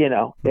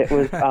 It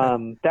was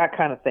that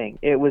kind of thing.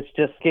 It was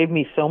just gave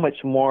me so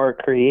much more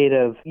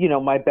creative,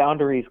 my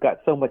boundaries got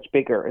so much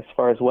bigger as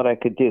far as what I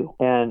could do.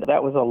 And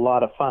that was a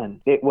lot of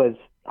fun. It was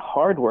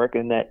hard work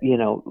in that,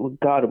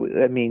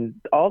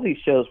 all these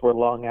shows were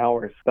long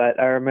hours, but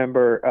I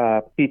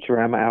remember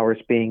Futurama hours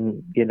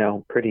being,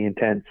 pretty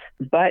intense.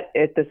 But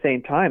at the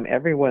same time,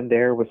 everyone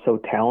there was so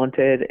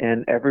talented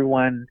and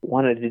everyone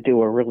wanted to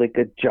do a really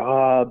good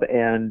job.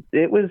 And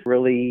it was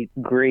really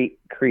great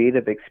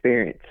creative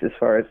experience as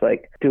far as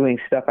doing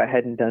stuff I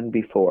hadn't done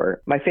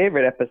before. My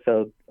favorite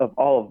episode of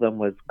all of them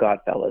was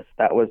Godfellas.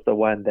 That was the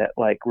one that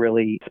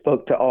really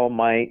spoke to all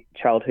my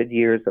childhood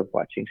years of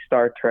watching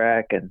Star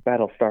Trek and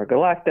Battlestar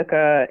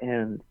Galactica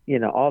and,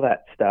 all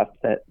that stuff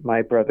that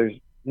my brothers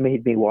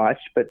made me watch.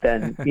 But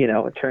then,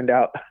 it turned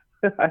out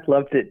I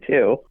loved it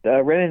too.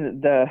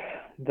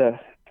 The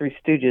Three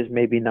Stooges,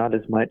 maybe not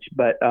as much,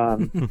 but I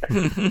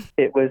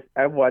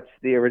watched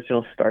the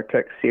original Star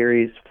Trek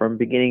series from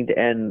beginning to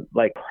end,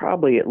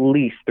 probably at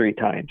least 3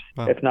 times,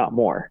 if not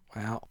more.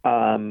 Wow.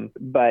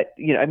 But,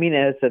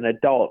 as an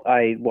adult,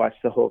 I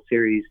watched the whole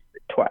series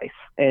twice.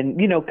 And,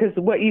 because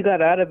what you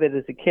got out of it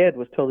as a kid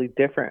was totally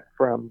different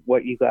from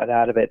what you got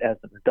out of it as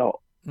an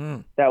adult.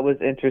 That was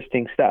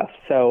interesting stuff.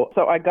 So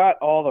I got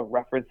all the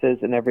references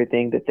and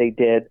everything that they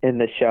did in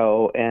the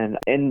show,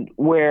 and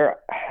where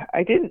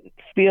I didn't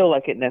feel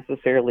like it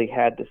necessarily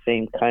had the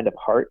same kind of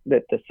heart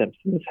that The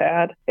Simpsons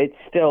had. It's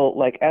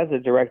still as a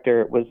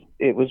director,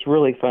 it was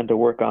really fun to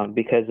work on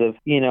because of,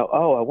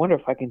 I wonder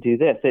if I can do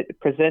this. It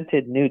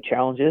presented new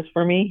challenges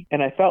for me,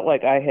 and I felt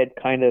like I had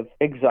kind of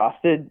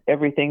exhausted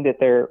everything that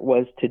there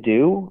was to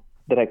do,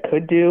 that I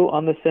could do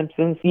on The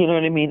Simpsons, you know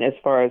what I mean, as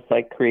far as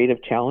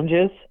creative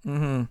challenges.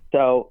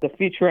 So the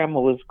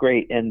Futurama was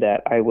great in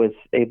that I was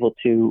able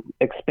to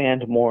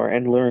expand more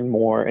and learn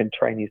more and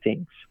try new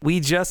things. We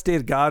just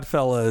did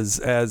Godfellas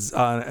as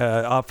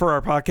for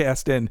our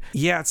podcast, and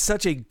it's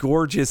such a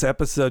gorgeous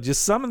episode.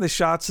 Just some of the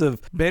shots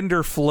of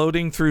Bender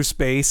floating through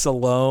space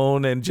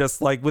alone, and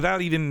just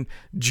without even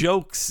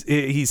jokes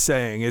he's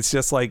saying, it's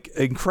just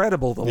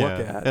incredible to look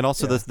at. And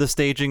also the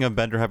staging of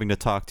Bender having to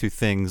talk to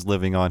things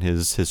living on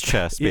his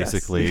chest,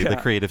 basically. The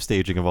creative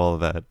staging of all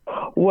of that.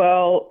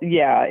 Well,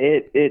 yeah,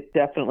 it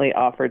definitely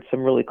offered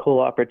some really cool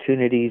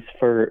opportunities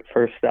for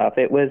stuff.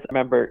 It was, I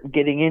remember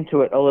getting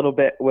into it a little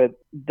bit with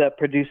the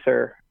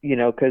producer,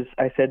 because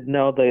I said,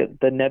 no, the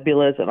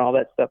nebulas and all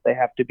that stuff, they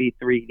have to be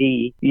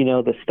 3D.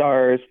 The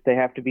stars, they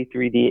have to be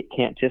 3D. It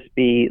can't just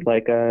be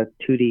like a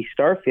 2D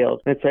star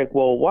field. And it's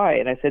well, why?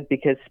 And I said,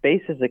 because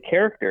space is a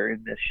character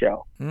in this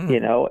show.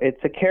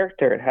 It's a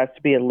character. It has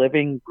to be a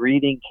living,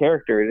 breathing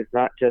character. It is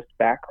not just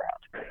background.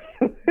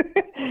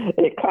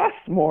 it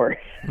costs more.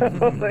 So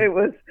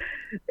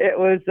it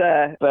was,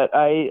 but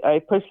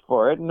I pushed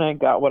for it and I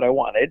got what I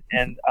wanted.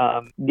 And,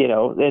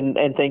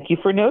 and thank you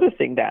for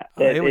noticing that.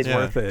 It was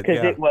worth it.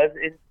 Because it was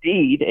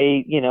indeed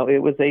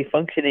it was a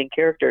functioning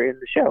character in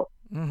the show.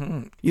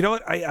 Mm-hmm. You know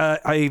what?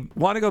 I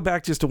want to go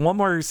back just to one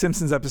more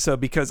Simpsons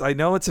episode because I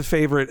know it's a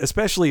favorite,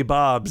 especially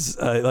Bob's,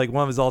 like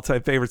one of his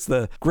all-time favorites,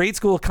 the Grade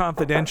School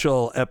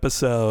Confidential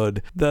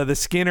episode, the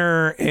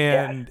Skinner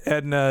and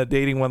Edna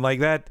dating one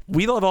like that.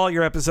 We love all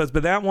your episodes,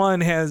 but that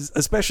one has,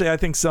 especially I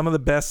think, some of the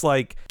best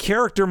like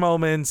character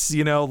moments.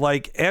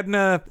 Like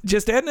Edna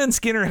and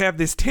Skinner have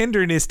this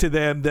tenderness to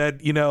them that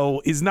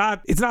it's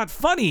not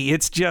funny.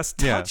 It's just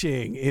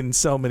touching in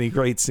so many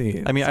great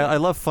scenes. I mean, I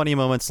love funny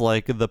moments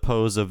like the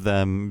pose of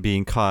them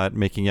being caught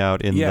making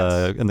out in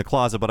the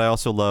closet, but I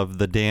also love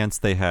the dance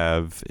they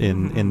have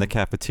in the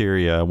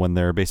cafeteria when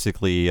they're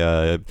basically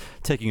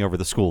taking over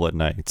the school at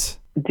night.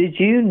 Did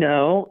you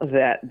know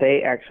that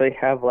they actually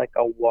have like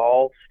a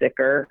wall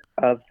sticker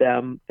of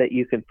them that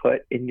you can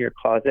put in your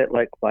closet,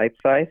 like life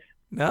size?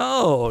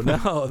 No,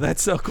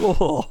 that's so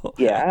cool.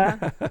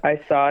 Yeah, I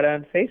saw it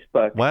on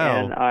Facebook.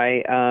 Wow. And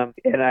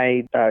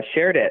I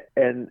shared it,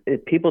 and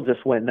people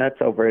just went nuts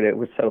over it. It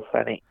was so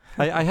funny.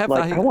 I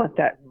want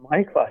that in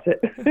my closet.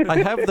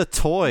 I have the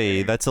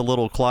toy that's a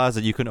little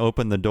closet. You can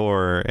open the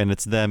door, and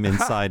it's them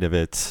inside of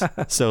it.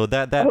 So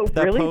that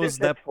really? pose,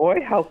 that toy,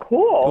 how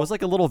cool! It was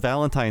like a little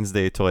Valentine's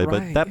Day toy,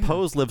 but that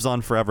pose lives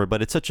on forever.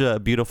 But it's such a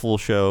beautiful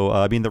show.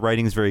 I mean, the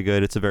writing is very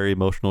good. It's a very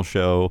emotional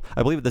show.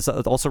 I believe this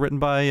is also written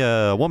by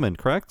a woman,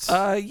 correct?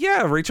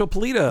 Yeah, Rachel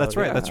Polito. That's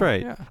right. That's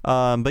right.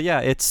 Yeah. But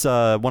yeah, it's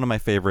one of my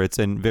favorites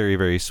and very,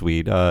 very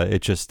sweet.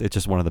 It's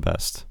just one of the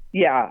best.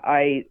 Yeah,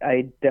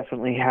 I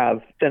definitely have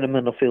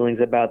sentimental feelings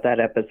about that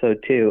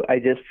episode too. I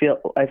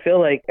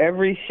feel like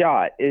every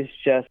shot is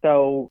just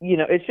so,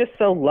 it's just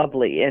so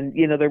lovely. And,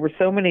 there were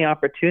so many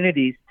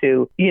opportunities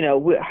to,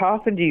 how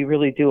often do you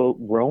really do a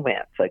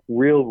romance, like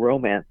real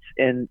romance?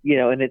 And,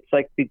 and it's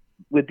like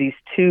with these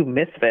two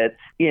misfits,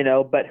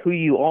 but who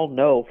you all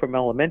know from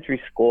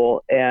elementary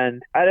school.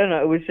 And I don't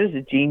know, it was just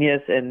a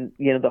genius. And,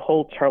 the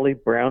whole Charlie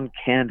Brown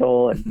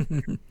candle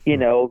and,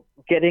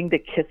 getting the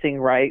kissing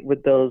right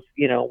with those,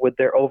 with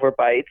their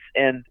overbites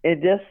and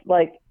just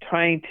like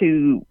trying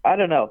to, I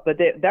don't know, but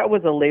that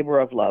was a labor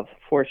of love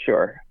for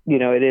sure.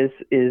 It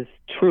is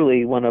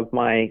truly one of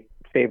my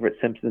favorite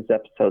Simpsons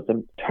episodes.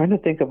 I'm trying to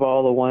think of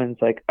all the ones.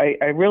 Like I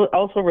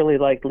really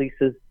like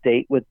Lisa's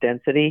date with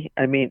Density.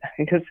 I mean,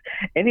 because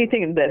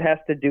anything that has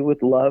to do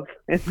with love,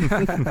 was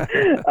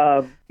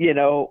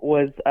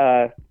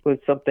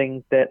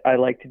something that I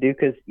like to do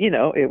because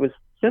it was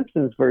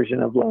Simpsons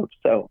version of love.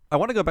 So I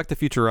want to go back to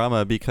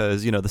Futurama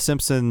because The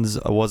Simpsons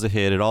was a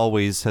hit. It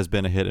always has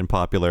been a hit and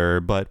popular.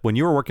 But when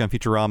you were working on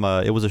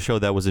Futurama, it was a show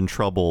that was in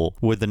trouble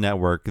with the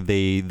network.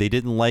 They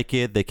didn't like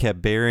it. They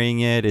kept burying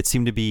it.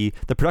 The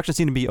production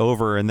seemed to be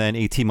over, and then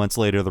 18 months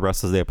later, the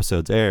rest of the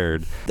episodes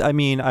aired. I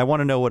mean, I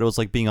want to know what it was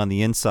like being on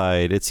the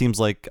inside. It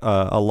seems like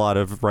a lot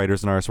of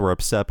writers and artists were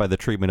upset by the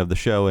treatment of the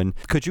show. And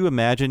could you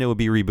imagine it would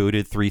be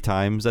rebooted 3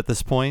 times at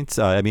this point?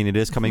 I mean, it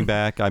is coming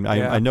back.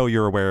 I know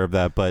you're aware of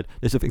that, but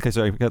in case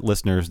our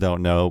listeners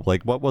don't know,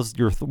 like what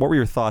were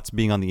your thoughts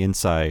being on the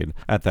inside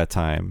at that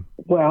time?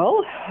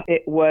 Well,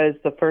 it was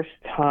the first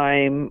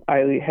time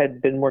I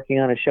had been working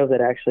on a show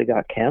that actually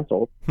got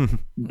canceled.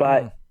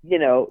 But,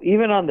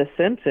 even on The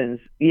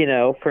Simpsons,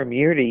 from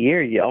year to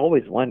year, you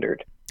always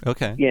wondered.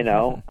 Okay.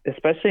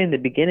 Especially in the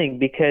beginning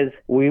because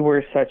we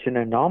were such an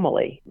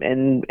anomaly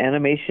and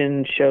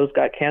animation shows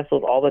got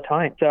canceled all the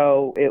time.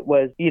 So it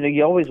was,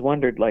 you always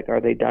wondered, like,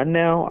 are they done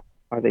now?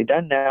 Are they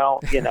done now?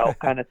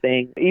 Kind of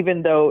thing.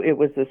 Even though it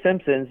was The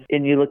Simpsons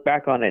and you look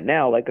back on it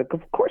now, like,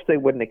 of course they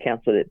wouldn't have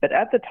canceled it. But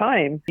at the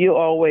time, you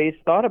always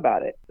thought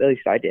about it. At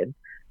least I did.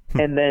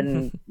 And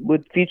then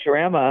with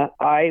Futurama,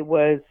 I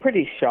was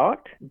pretty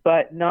shocked,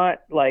 but not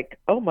like,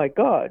 oh my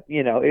God,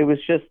 it was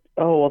just,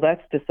 oh, well,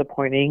 that's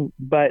disappointing.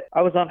 But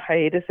I was on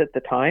hiatus at the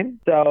time.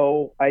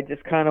 So I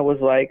just kind of was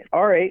like,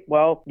 all right,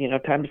 well,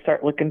 time to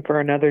start looking for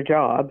another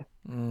job.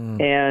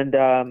 And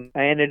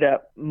I ended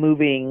up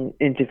moving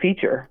into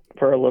feature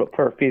for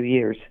a few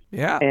years.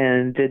 Yeah.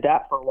 And did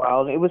that for a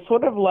while. It was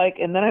sort of like,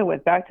 and then I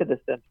went back to The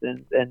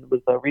Simpsons and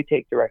was a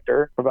retake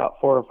director for about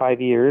 4 or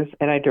 5 years.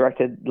 And I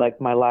directed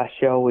like my last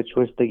show, which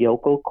was The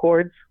Yokel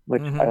Chords,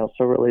 which I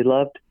also really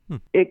loved.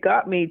 It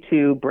got me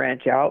to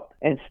branch out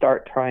and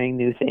start trying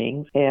new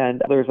things.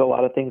 And there's a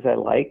lot of things I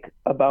like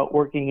about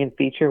working in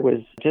feature was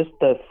just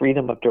the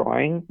freedom of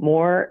drawing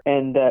more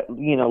and,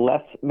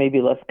 less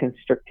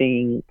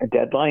constricting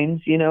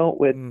deadlines,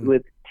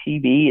 with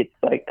TV, it's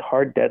like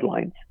hard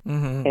deadlines.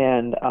 Mm-hmm.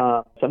 And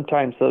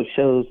sometimes those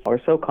shows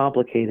are so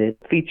complicated.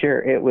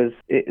 Feature, it was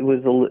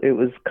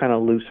kind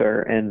of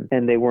looser,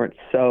 and they weren't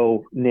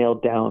so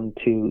nailed down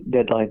to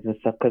deadlines and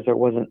stuff because there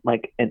wasn't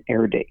like an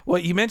air date. Well,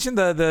 you mentioned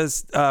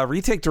the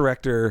retake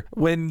director.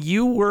 When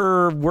you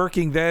were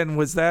working then,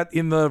 was that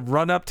in the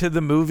run up to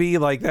the movie?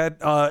 Like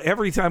that,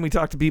 every time we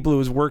talked to people who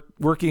was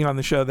working on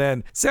the show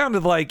then,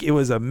 sounded like it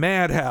was a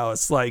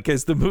madhouse, like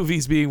as the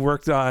movie's being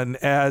worked on,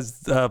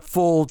 as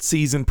full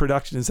season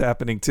production is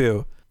happening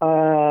too.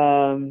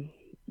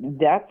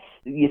 That's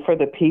for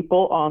the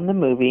people on the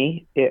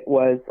movie. It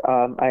was,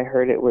 I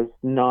heard it was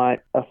not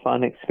a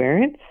fun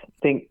experience. I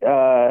think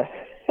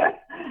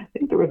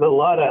there was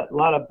a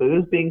lot of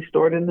booze being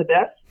stored in the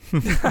desk.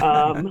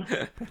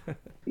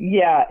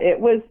 Yeah, it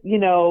was,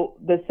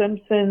 The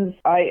Simpsons,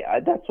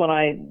 that's when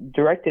I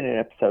directed an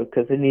episode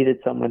because I needed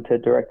someone to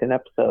direct an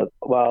episode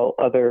while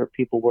other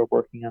people were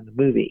working on the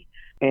movie.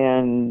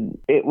 And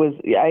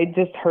I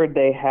just heard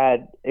they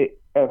had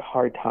a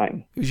hard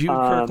time. It was you and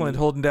Kirkland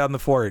holding down the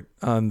fort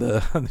on the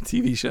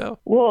TV show.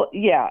 Well,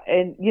 yeah,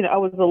 and I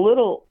was a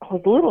little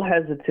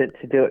hesitant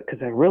to do it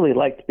because I really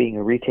liked being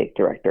a retake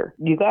director.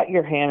 You got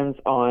your hands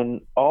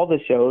on all the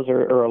shows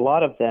or a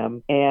lot of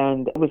them,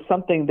 and it was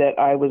something that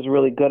I was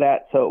really good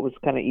at, so it was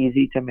kind of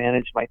easy to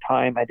manage my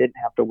time. I didn't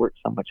have to work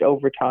so much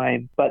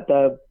overtime. But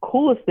the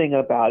coolest thing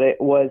about it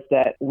was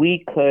that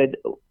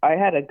I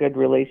had a good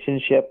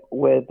relationship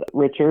with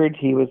Richard.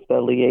 He was the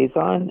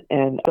liaison,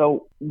 and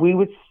so we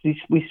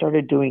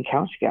started doing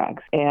couch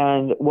gags.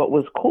 And what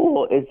was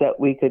cool is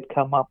that we could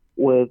come up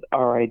with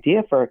our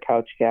idea for a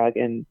couch gag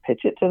and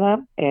pitch it to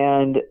them.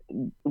 And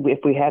if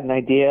we had an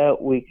idea,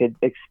 we could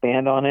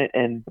expand on it.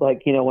 And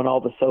when all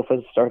the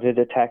sofas started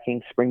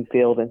attacking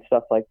Springfield and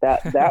stuff like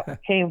that, that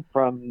came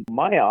from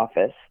my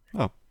office.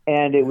 Oh.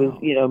 And it was,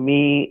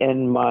 me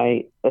and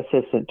my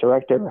assistant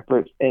director.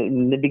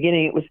 In the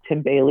beginning, it was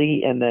Tim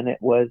Bailey, and then it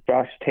was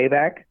Josh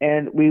Tabak.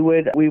 And we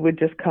would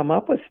just come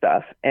up with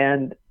stuff,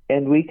 and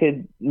we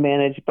could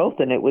manage both,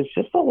 and it was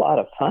just a lot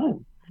of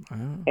fun. Wow.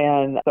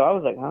 And so I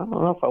was like, I don't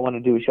know if I want to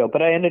do a show,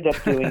 but I ended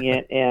up doing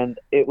it, and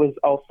it was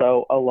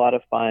also a lot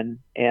of fun.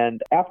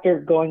 And after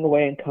going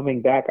away and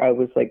coming back, I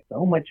was like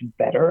so much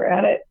better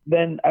at it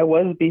than I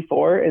was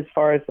before, as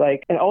far as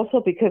and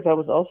also because I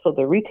was also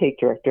the retake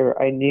director,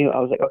 I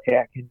was like,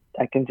 okay,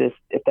 I can just,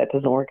 if that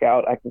doesn't work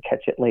out, I can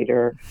catch it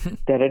later,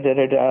 But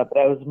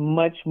I was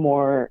much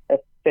more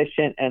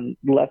efficient and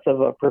less of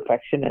a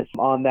perfectionist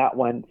on that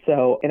one.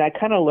 So, and I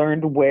kind of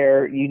learned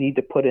where you need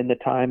to put in the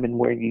time and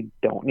where you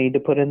don't need to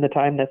put in the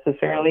time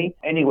necessarily.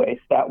 Anyways,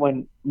 that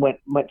one went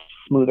much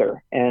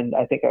smoother, and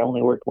I think I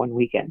only worked one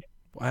weekend.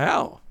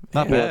 Wow.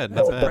 Not bad.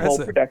 The whole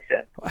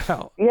production.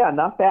 Wow. Yeah,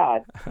 not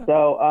bad.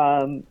 So,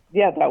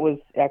 that was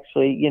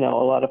actually, a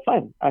lot of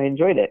fun. I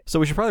enjoyed it. So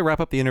we should probably wrap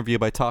up the interview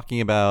by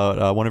talking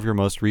about one of your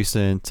most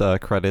recent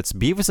credits,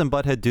 Beavis and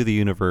Butthead Do the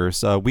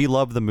Universe. We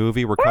love the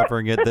movie. We're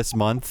covering it this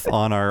month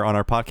on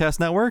our podcast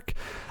network.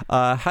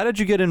 How did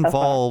you get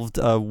involved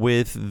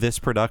with this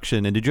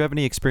production, and did you have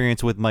any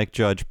experience with Mike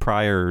Judge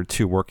prior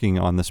to working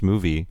on this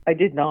movie? I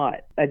did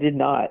not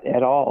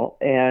at all.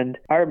 And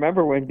I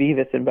remember when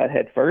Beavis and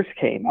Butthead first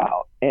came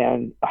out,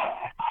 and I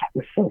thought it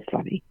was so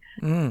funny.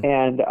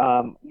 And,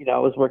 I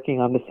was working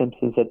on The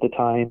Simpsons at the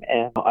time,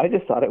 and I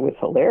just thought it was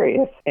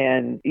hilarious.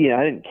 And,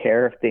 I didn't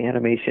care if the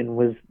animation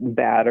was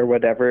bad or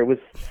whatever. It was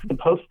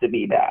supposed to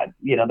be bad.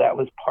 That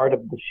was part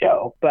of the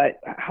show. But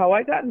how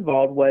I got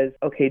involved was,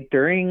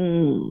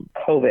 during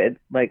COVID,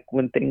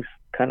 when things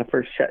kind of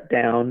first shut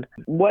down,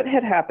 what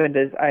had happened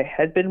is I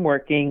had been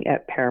working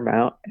at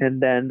Paramount,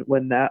 and then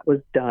when that was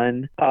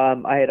done,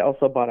 I had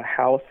also bought a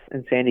house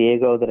in San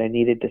Diego that I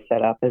needed to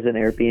set up as an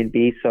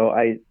Airbnb. So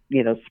I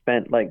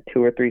spent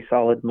 2 or 3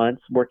 solid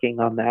months working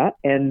on that.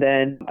 And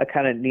then I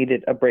kind of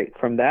needed a break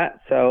from that.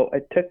 So I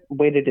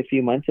waited a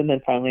few months, and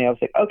then finally I was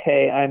like,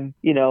 okay, I'm,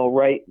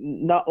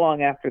 not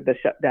long after the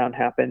shutdown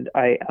happened,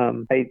 I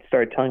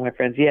started telling my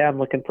friends, yeah, I'm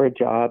looking for a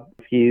job.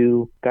 If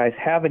you guys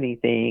have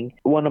anything.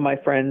 One of my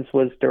friends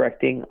was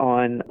directing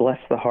on Bless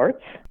the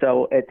Hearts,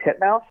 so at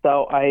Titmouse.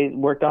 So I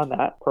worked on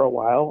that for a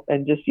while,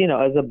 and just,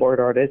 as a board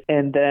artist.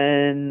 And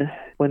then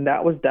when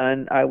that was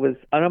done, I was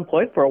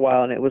unemployed for a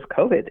while, and it was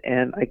COVID,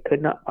 and I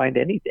could not find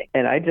anything.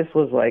 And I just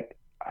was like,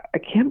 I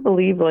can't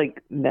believe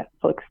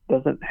Netflix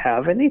doesn't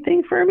have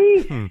anything for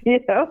me,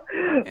 Yeah.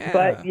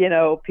 But,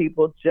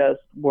 people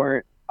just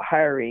weren't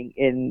hiring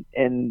and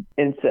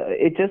so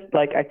it just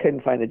I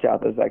couldn't find a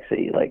job. It was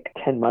actually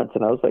 10 months,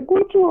 and I was like,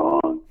 what's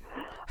wrong?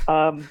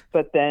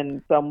 But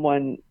then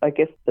someone, I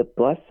guess the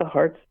Bless the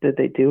Hearts, did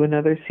they do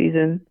another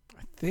season?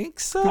 I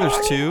think so.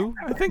 There's 2.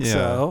 I think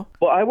so.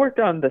 Well, I worked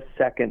on the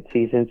second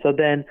season. So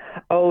then,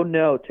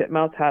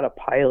 Titmouse had a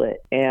pilot,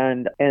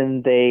 and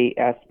they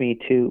asked me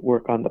to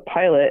work on the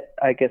pilot.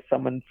 I guess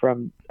someone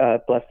from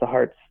Bless the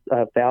Hearts,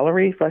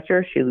 Valerie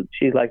Fletcher,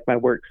 she liked my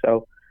work,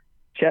 so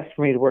she asked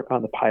for me to work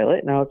on the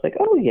pilot, and I was like,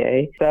 oh,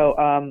 yay. So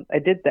I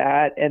did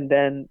that, and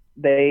then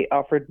they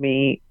offered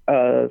me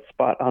a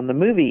spot on the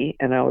movie,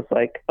 and I was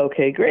like,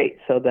 okay, great.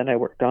 So then I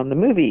worked on the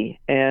movie,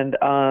 and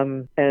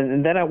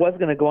then I was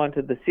going to go on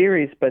to the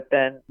series, but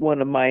then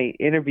one of my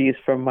interviews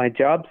from my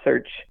job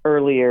search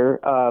earlier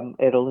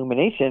at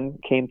Illumination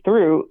came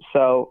through,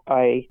 so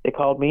they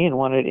called me and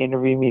wanted to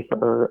interview me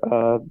for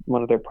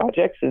one of their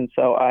projects, and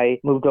so I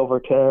moved over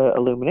to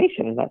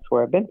Illumination, and that's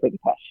where I've been for the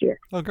past year.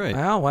 Oh, great.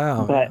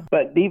 Wow.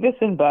 But Beavis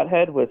and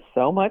Butthead was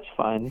so much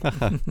fun,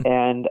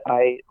 and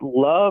I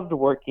loved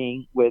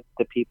working with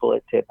the people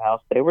at Titmouse.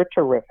 They were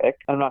terrific.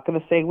 I'm not going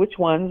to say which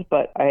ones,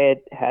 but I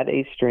had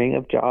a string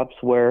of jobs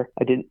where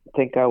I didn't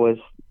think I was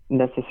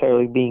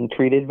necessarily being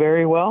treated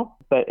very well.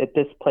 But at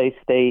this place,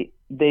 they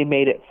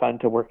made it fun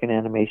to work in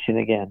animation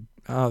again.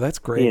 Oh, that's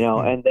great. You know,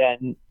 and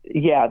then,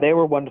 yeah, they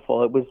were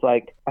wonderful. It was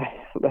like I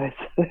was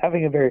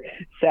having a very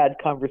sad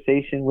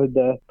conversation with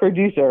the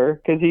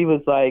producer because he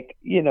was like,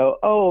 you know,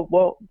 oh,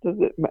 well, does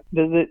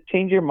it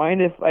change your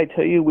mind if I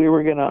tell you we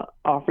were going to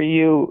offer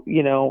you,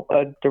 you know,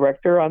 a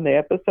director on the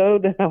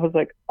episode? And I was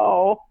like,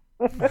 oh.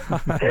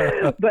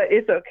 But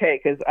it's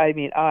okay because I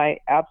mean I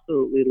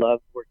absolutely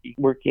love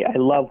working. I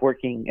love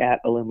working at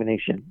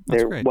Illumination.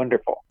 They're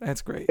wonderful.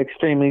 That's great.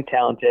 Extremely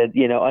talented.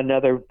 You know,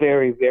 another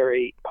very,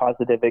 very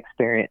positive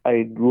experience.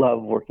 I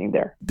love working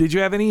there. Did you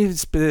have any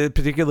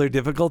particular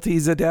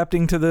difficulties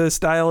adapting to the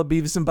style of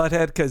Beavis and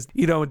Butthead? Because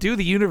you know, Do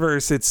the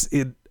Universe,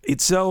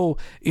 it's so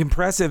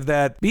impressive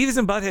that Beavis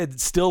and Butthead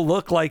still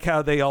look like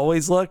how they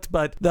always looked,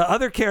 but the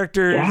other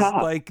characters,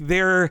 like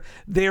they're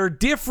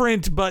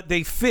different, but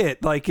they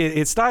fit. Like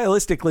it's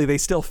stylistically, they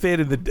still fit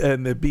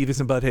in the Beavis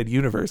and Butthead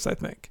universe, I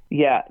think.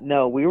 Yeah,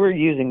 no, we were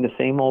using the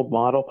same old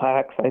model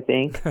packs, I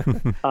think.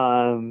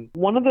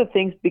 One of the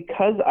things,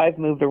 because I've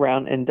moved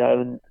around and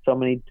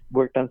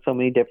worked on so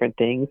many different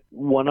things,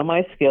 one of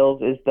my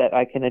skills is that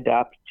I can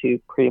adapt to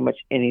pretty much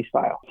any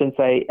style. Since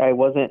I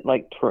wasn't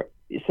like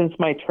since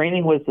my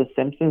training was The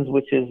Simpsons,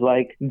 which is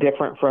like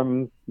different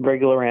from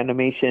regular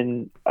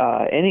animation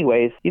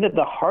anyways, you know,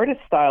 the hardest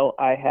style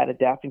I had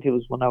adapting to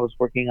was when I was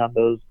working on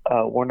those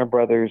Warner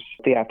Brothers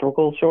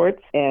theatrical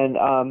shorts. And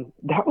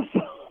that was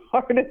the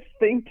hardest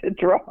thing to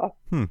draw.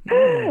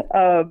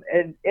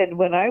 And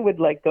when I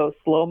would like go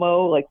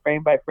slow-mo, like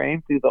frame by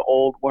frame through the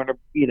old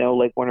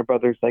Warner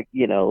Brothers, like,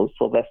 you know,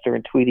 Sylvester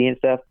and Tweety and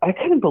stuff, I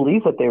couldn't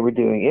believe what they were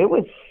doing. It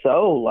was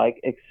so like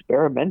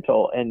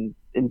experimental and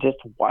just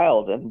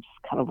wild, and just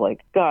kind of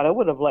like, God, I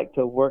would have liked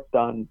to have worked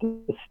on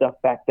the stuff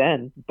back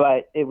then,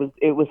 but it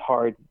was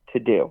hard to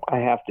do.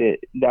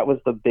 That was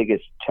the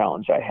biggest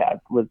challenge I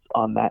had was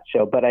on that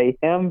show. But I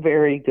am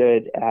very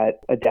good at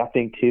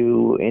adapting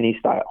to any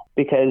style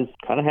because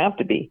kind of have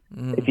to be.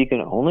 If you can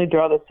only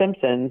draw The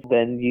Simpsons,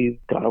 then you've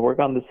got to work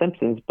on The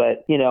Simpsons.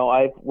 But, you know,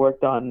 I've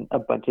worked on a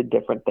bunch of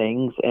different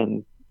things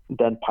and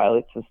done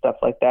pilots and stuff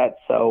like that,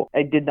 so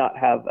I did not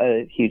have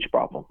a huge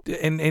problem.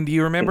 And do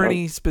you remember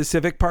any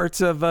specific parts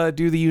of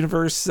Do the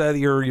Universe that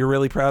you're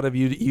really proud of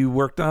you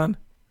worked on?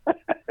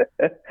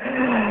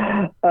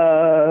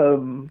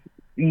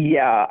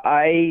 Yeah,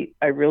 I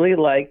really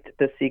liked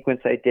the sequence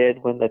I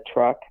did when the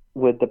truck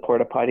with the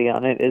porta potty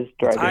on it is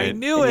driving. I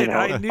knew it.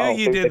 I knew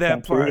you did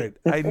that part.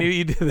 I knew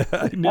you did that.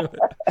 I knew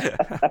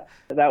it.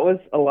 That was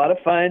a lot of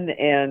fun,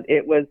 and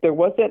there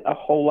wasn't a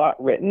whole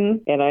lot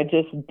written, and I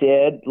just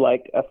did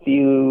like a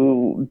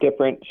few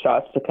different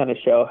shots to kind of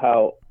show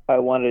how I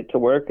wanted it to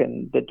work,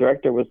 and the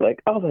director was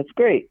like, oh, that's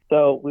great.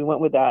 So we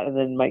went with that, and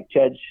then Mike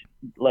Judge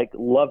like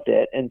loved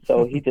it, and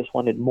so he just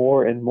wanted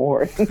more and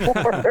more and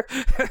more.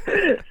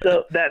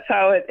 So that's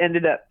how it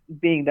ended up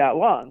being that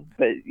long.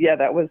 But yeah,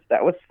 that was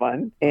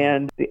fun.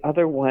 And the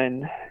other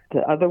one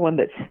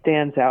that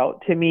stands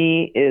out to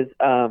me is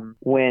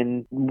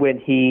when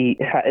he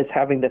is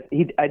having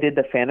I did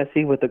the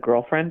fantasy with the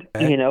girlfriend.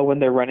 You know, when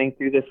they're running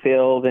through the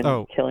field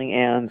and killing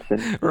ants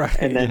and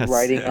and then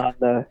riding on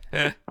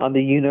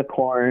the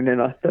unicorn and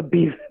on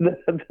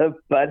the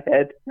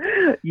butthead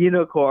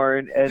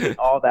unicorn and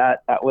all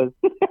that.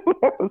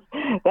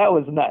 That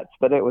was nuts,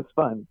 but it was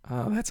fun.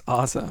 Oh, that's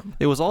awesome.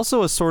 It was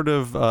also a sort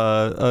of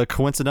a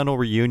coincidental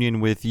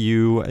reunion with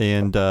you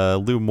and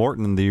Lou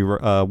Morton, the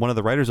one of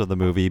the writers of the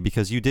movie,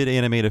 because you did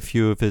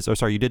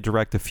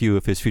direct a few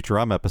of his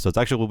Futurama episodes.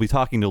 Actually, we'll be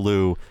talking to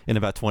Lou in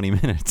about 20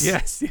 minutes.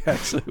 Yes,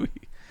 actually.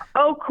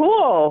 Oh,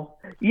 cool.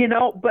 You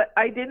know, but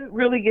I didn't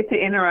really get to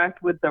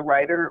interact with the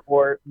writer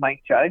or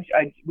Mike Judge.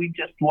 We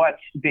just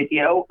watched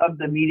video of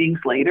the meetings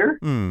later.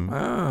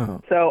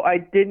 Oh. So I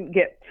didn't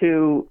get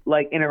to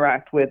like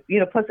interact with, you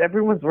know, plus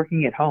everyone's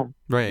working at home.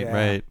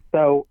 Right.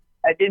 So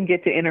I didn't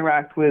get to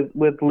interact with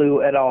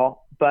Lou at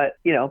all. But,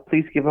 you know,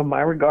 please give him my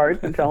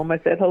regards and tell him I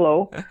said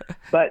hello.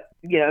 But,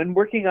 you know, and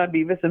working on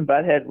Beavis and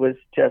Butthead was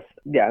just,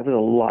 it was a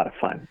lot of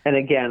fun. And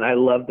again, I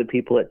love the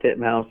people at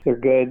Titmouse. They're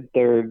good.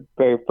 They're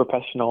very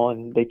professional,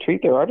 and they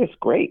treat their artists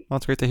great. Well,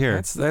 that's great to hear.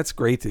 That's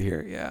great to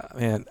hear. Yeah,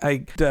 man.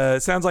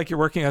 Sounds like you're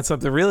working on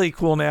something really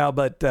cool now,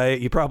 but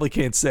you probably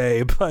can't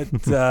say. But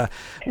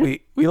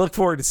we look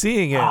forward to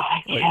seeing it.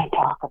 I can't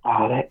talk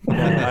about it.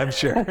 I'm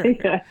sure.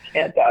 I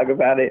can't talk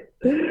about it,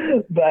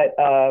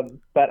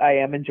 but I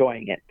am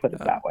enjoying it. Put it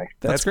that way.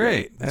 That's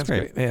great. That's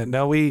great. Man,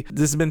 no, this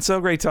has been so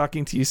great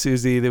talking to you,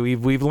 Susie. That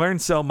we've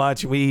learned so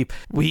much. We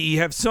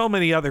have so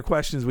many other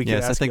questions we could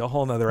ask you a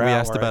whole nother hour. We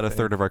asked about a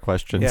third of our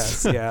questions.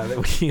 Yes, yeah, that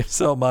we have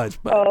so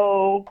much. But.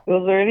 Oh,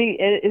 is there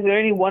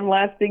any one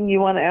last thing you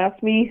want to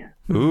ask me?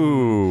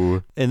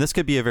 Ooh. And this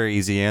could be a very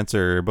easy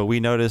answer, but we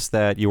noticed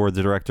that you were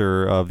the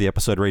director of the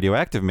episode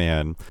Radioactive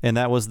Man, and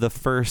that was the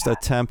first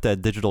attempt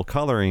at digital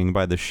coloring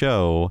by the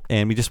show,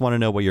 and we just want to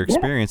know what your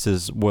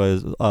experiences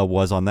was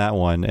on that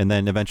one, and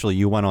then eventually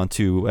you went on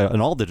to an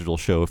all-digital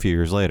show a few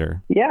years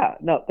later. Yeah,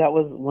 no, that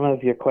was one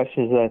of your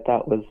questions that I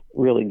thought was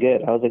really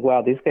good. I was like,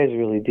 wow, these guys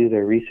really do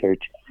their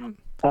research.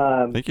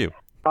 Thank you.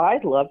 I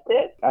loved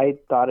it. I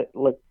thought it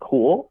looked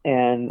cool.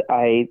 And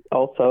I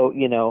also,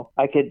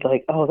 I could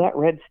that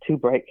red's too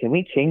bright. Can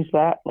we change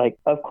that?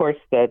 Of course,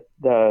 that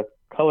the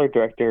color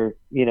director,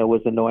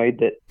 was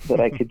annoyed that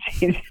I could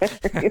change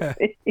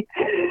everything.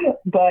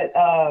 But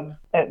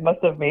it must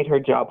have made her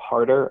job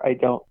harder. I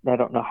don't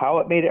know how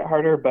it made it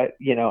harder, but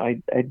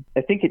I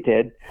think it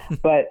did.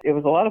 But it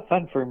was a lot of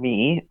fun for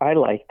me. I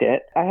liked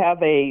it. I have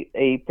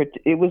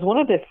it was one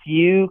of the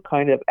few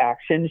kind of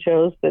action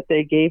shows that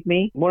they gave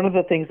me. One of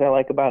the things I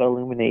like about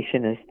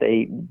Illumination is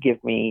they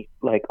give me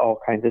all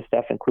kinds of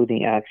stuff,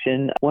 including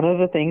action. One of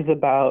the things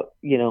about,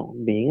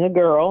 being a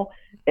girl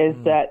is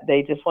that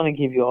they just want to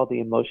give you all the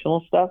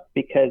emotional stuff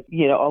because,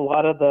 a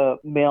lot of the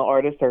male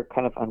artists are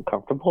kind of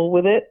uncomfortable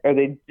with it or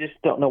they just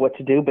don't know what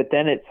to do. But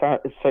then it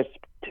starts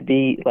to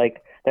be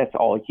that's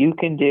all you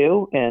can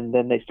do. And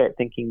then they start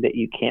thinking that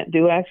you can't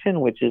do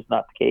action, which is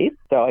not the case.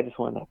 So I just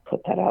wanted to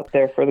put that out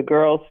there for the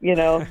girls,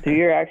 do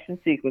your action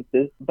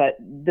sequences. But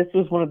this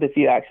was one of the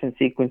few action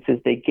sequences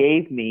they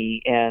gave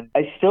me. And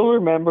I still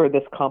remember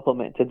this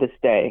compliment to this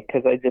day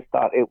because I just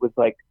thought it was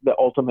the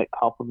ultimate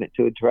compliment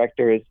to a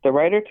director is the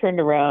writer turned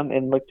around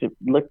and looked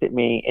at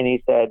me and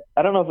he said,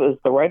 I don't know if it was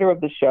the writer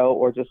of the show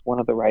or just one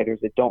of the writers.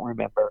 I don't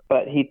remember.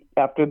 But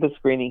after the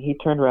screening, he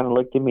turned around and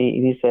looked at me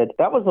and he said,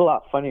 that was a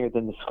lot funnier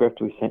than the script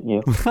we sent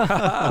you.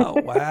 Oh,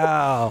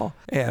 wow.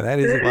 Yeah, that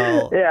is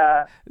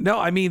yeah. No,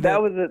 I mean I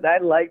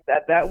like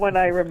that. That one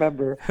I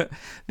remember.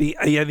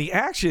 The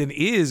action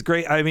is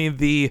great. I mean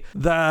the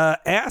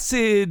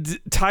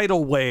acid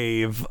tidal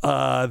wave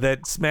that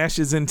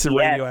smashes into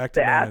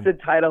Radioactive Man.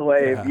 Acid tidal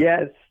wave. Yeah.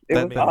 Yes.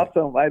 It was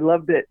awesome. I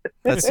loved it.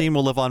 That scene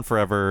will live on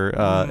forever,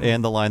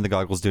 and the line, the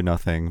goggles do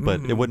nothing,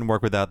 but it wouldn't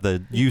work without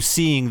you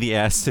seeing the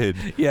acid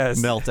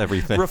melt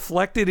everything.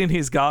 Reflected in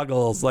his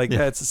goggles.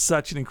 That's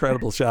such an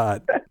incredible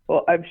shot.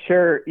 Well, I'm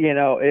sure,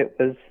 it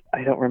was,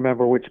 I don't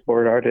remember which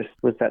board artist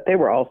was that. They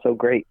were all so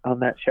great on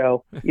that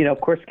show. Of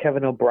course,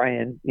 Kevin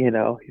O'Brien, he's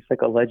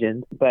like a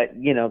legend, but,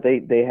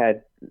 they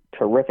had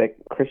terrific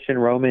Christian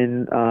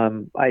Roman.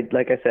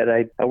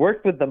 I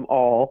worked with them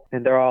all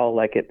and they're all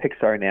at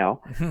Pixar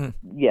now.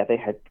 Yeah, they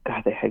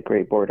had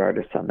great board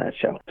artists on that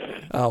show.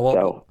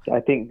 So I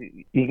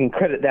think you can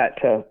credit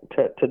that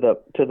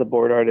to the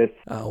board artists.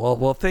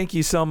 Well, thank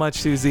you so much,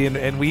 Susie,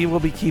 and we will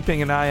be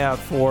keeping an eye out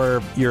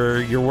for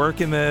your work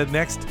in the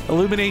next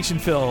Illumination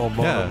film.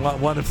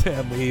 One of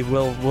them.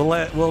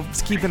 We'll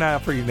keep an eye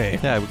out for your name.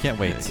 Yeah, we can't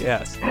wait.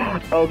 Yes.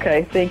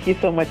 Okay, thank you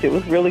so much. It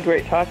was really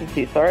great talking to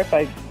you. Sorry if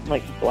I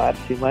blab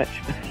too much.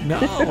 No.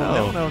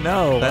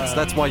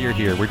 That's why you're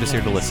here. We're just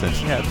here to listen.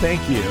 Yeah,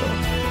 thank you.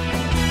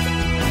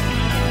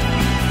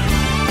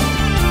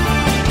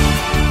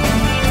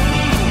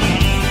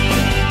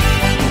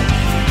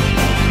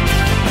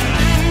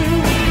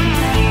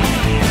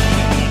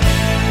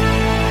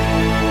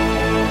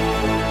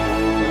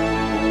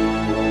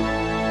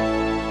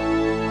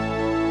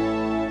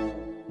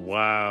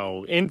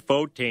 Wow,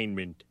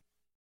 infotainment.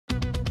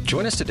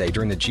 Join us today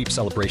during the Jeep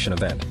Celebration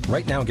event.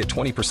 Right now, get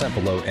 20%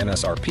 below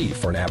MSRP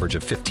for an average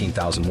of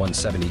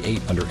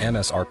 $15,178 under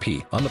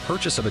MSRP on the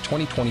purchase of a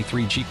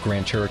 2023 Jeep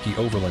Grand Cherokee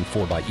Overland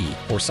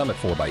 4xE or Summit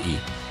 4xE.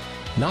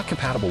 Not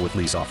compatible with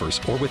lease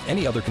offers or with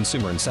any other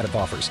consumer incentive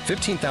offers.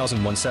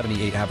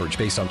 $15,178 average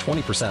based on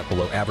 20%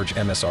 below average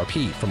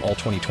MSRP from all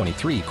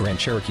 2023 Grand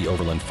Cherokee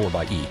Overland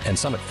 4xE and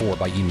Summit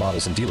 4xE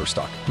models in dealer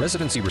stock.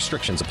 Residency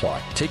restrictions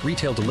apply. Take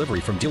retail delivery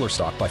from dealer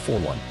stock by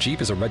 4/1.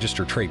 Jeep is a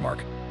registered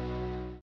trademark.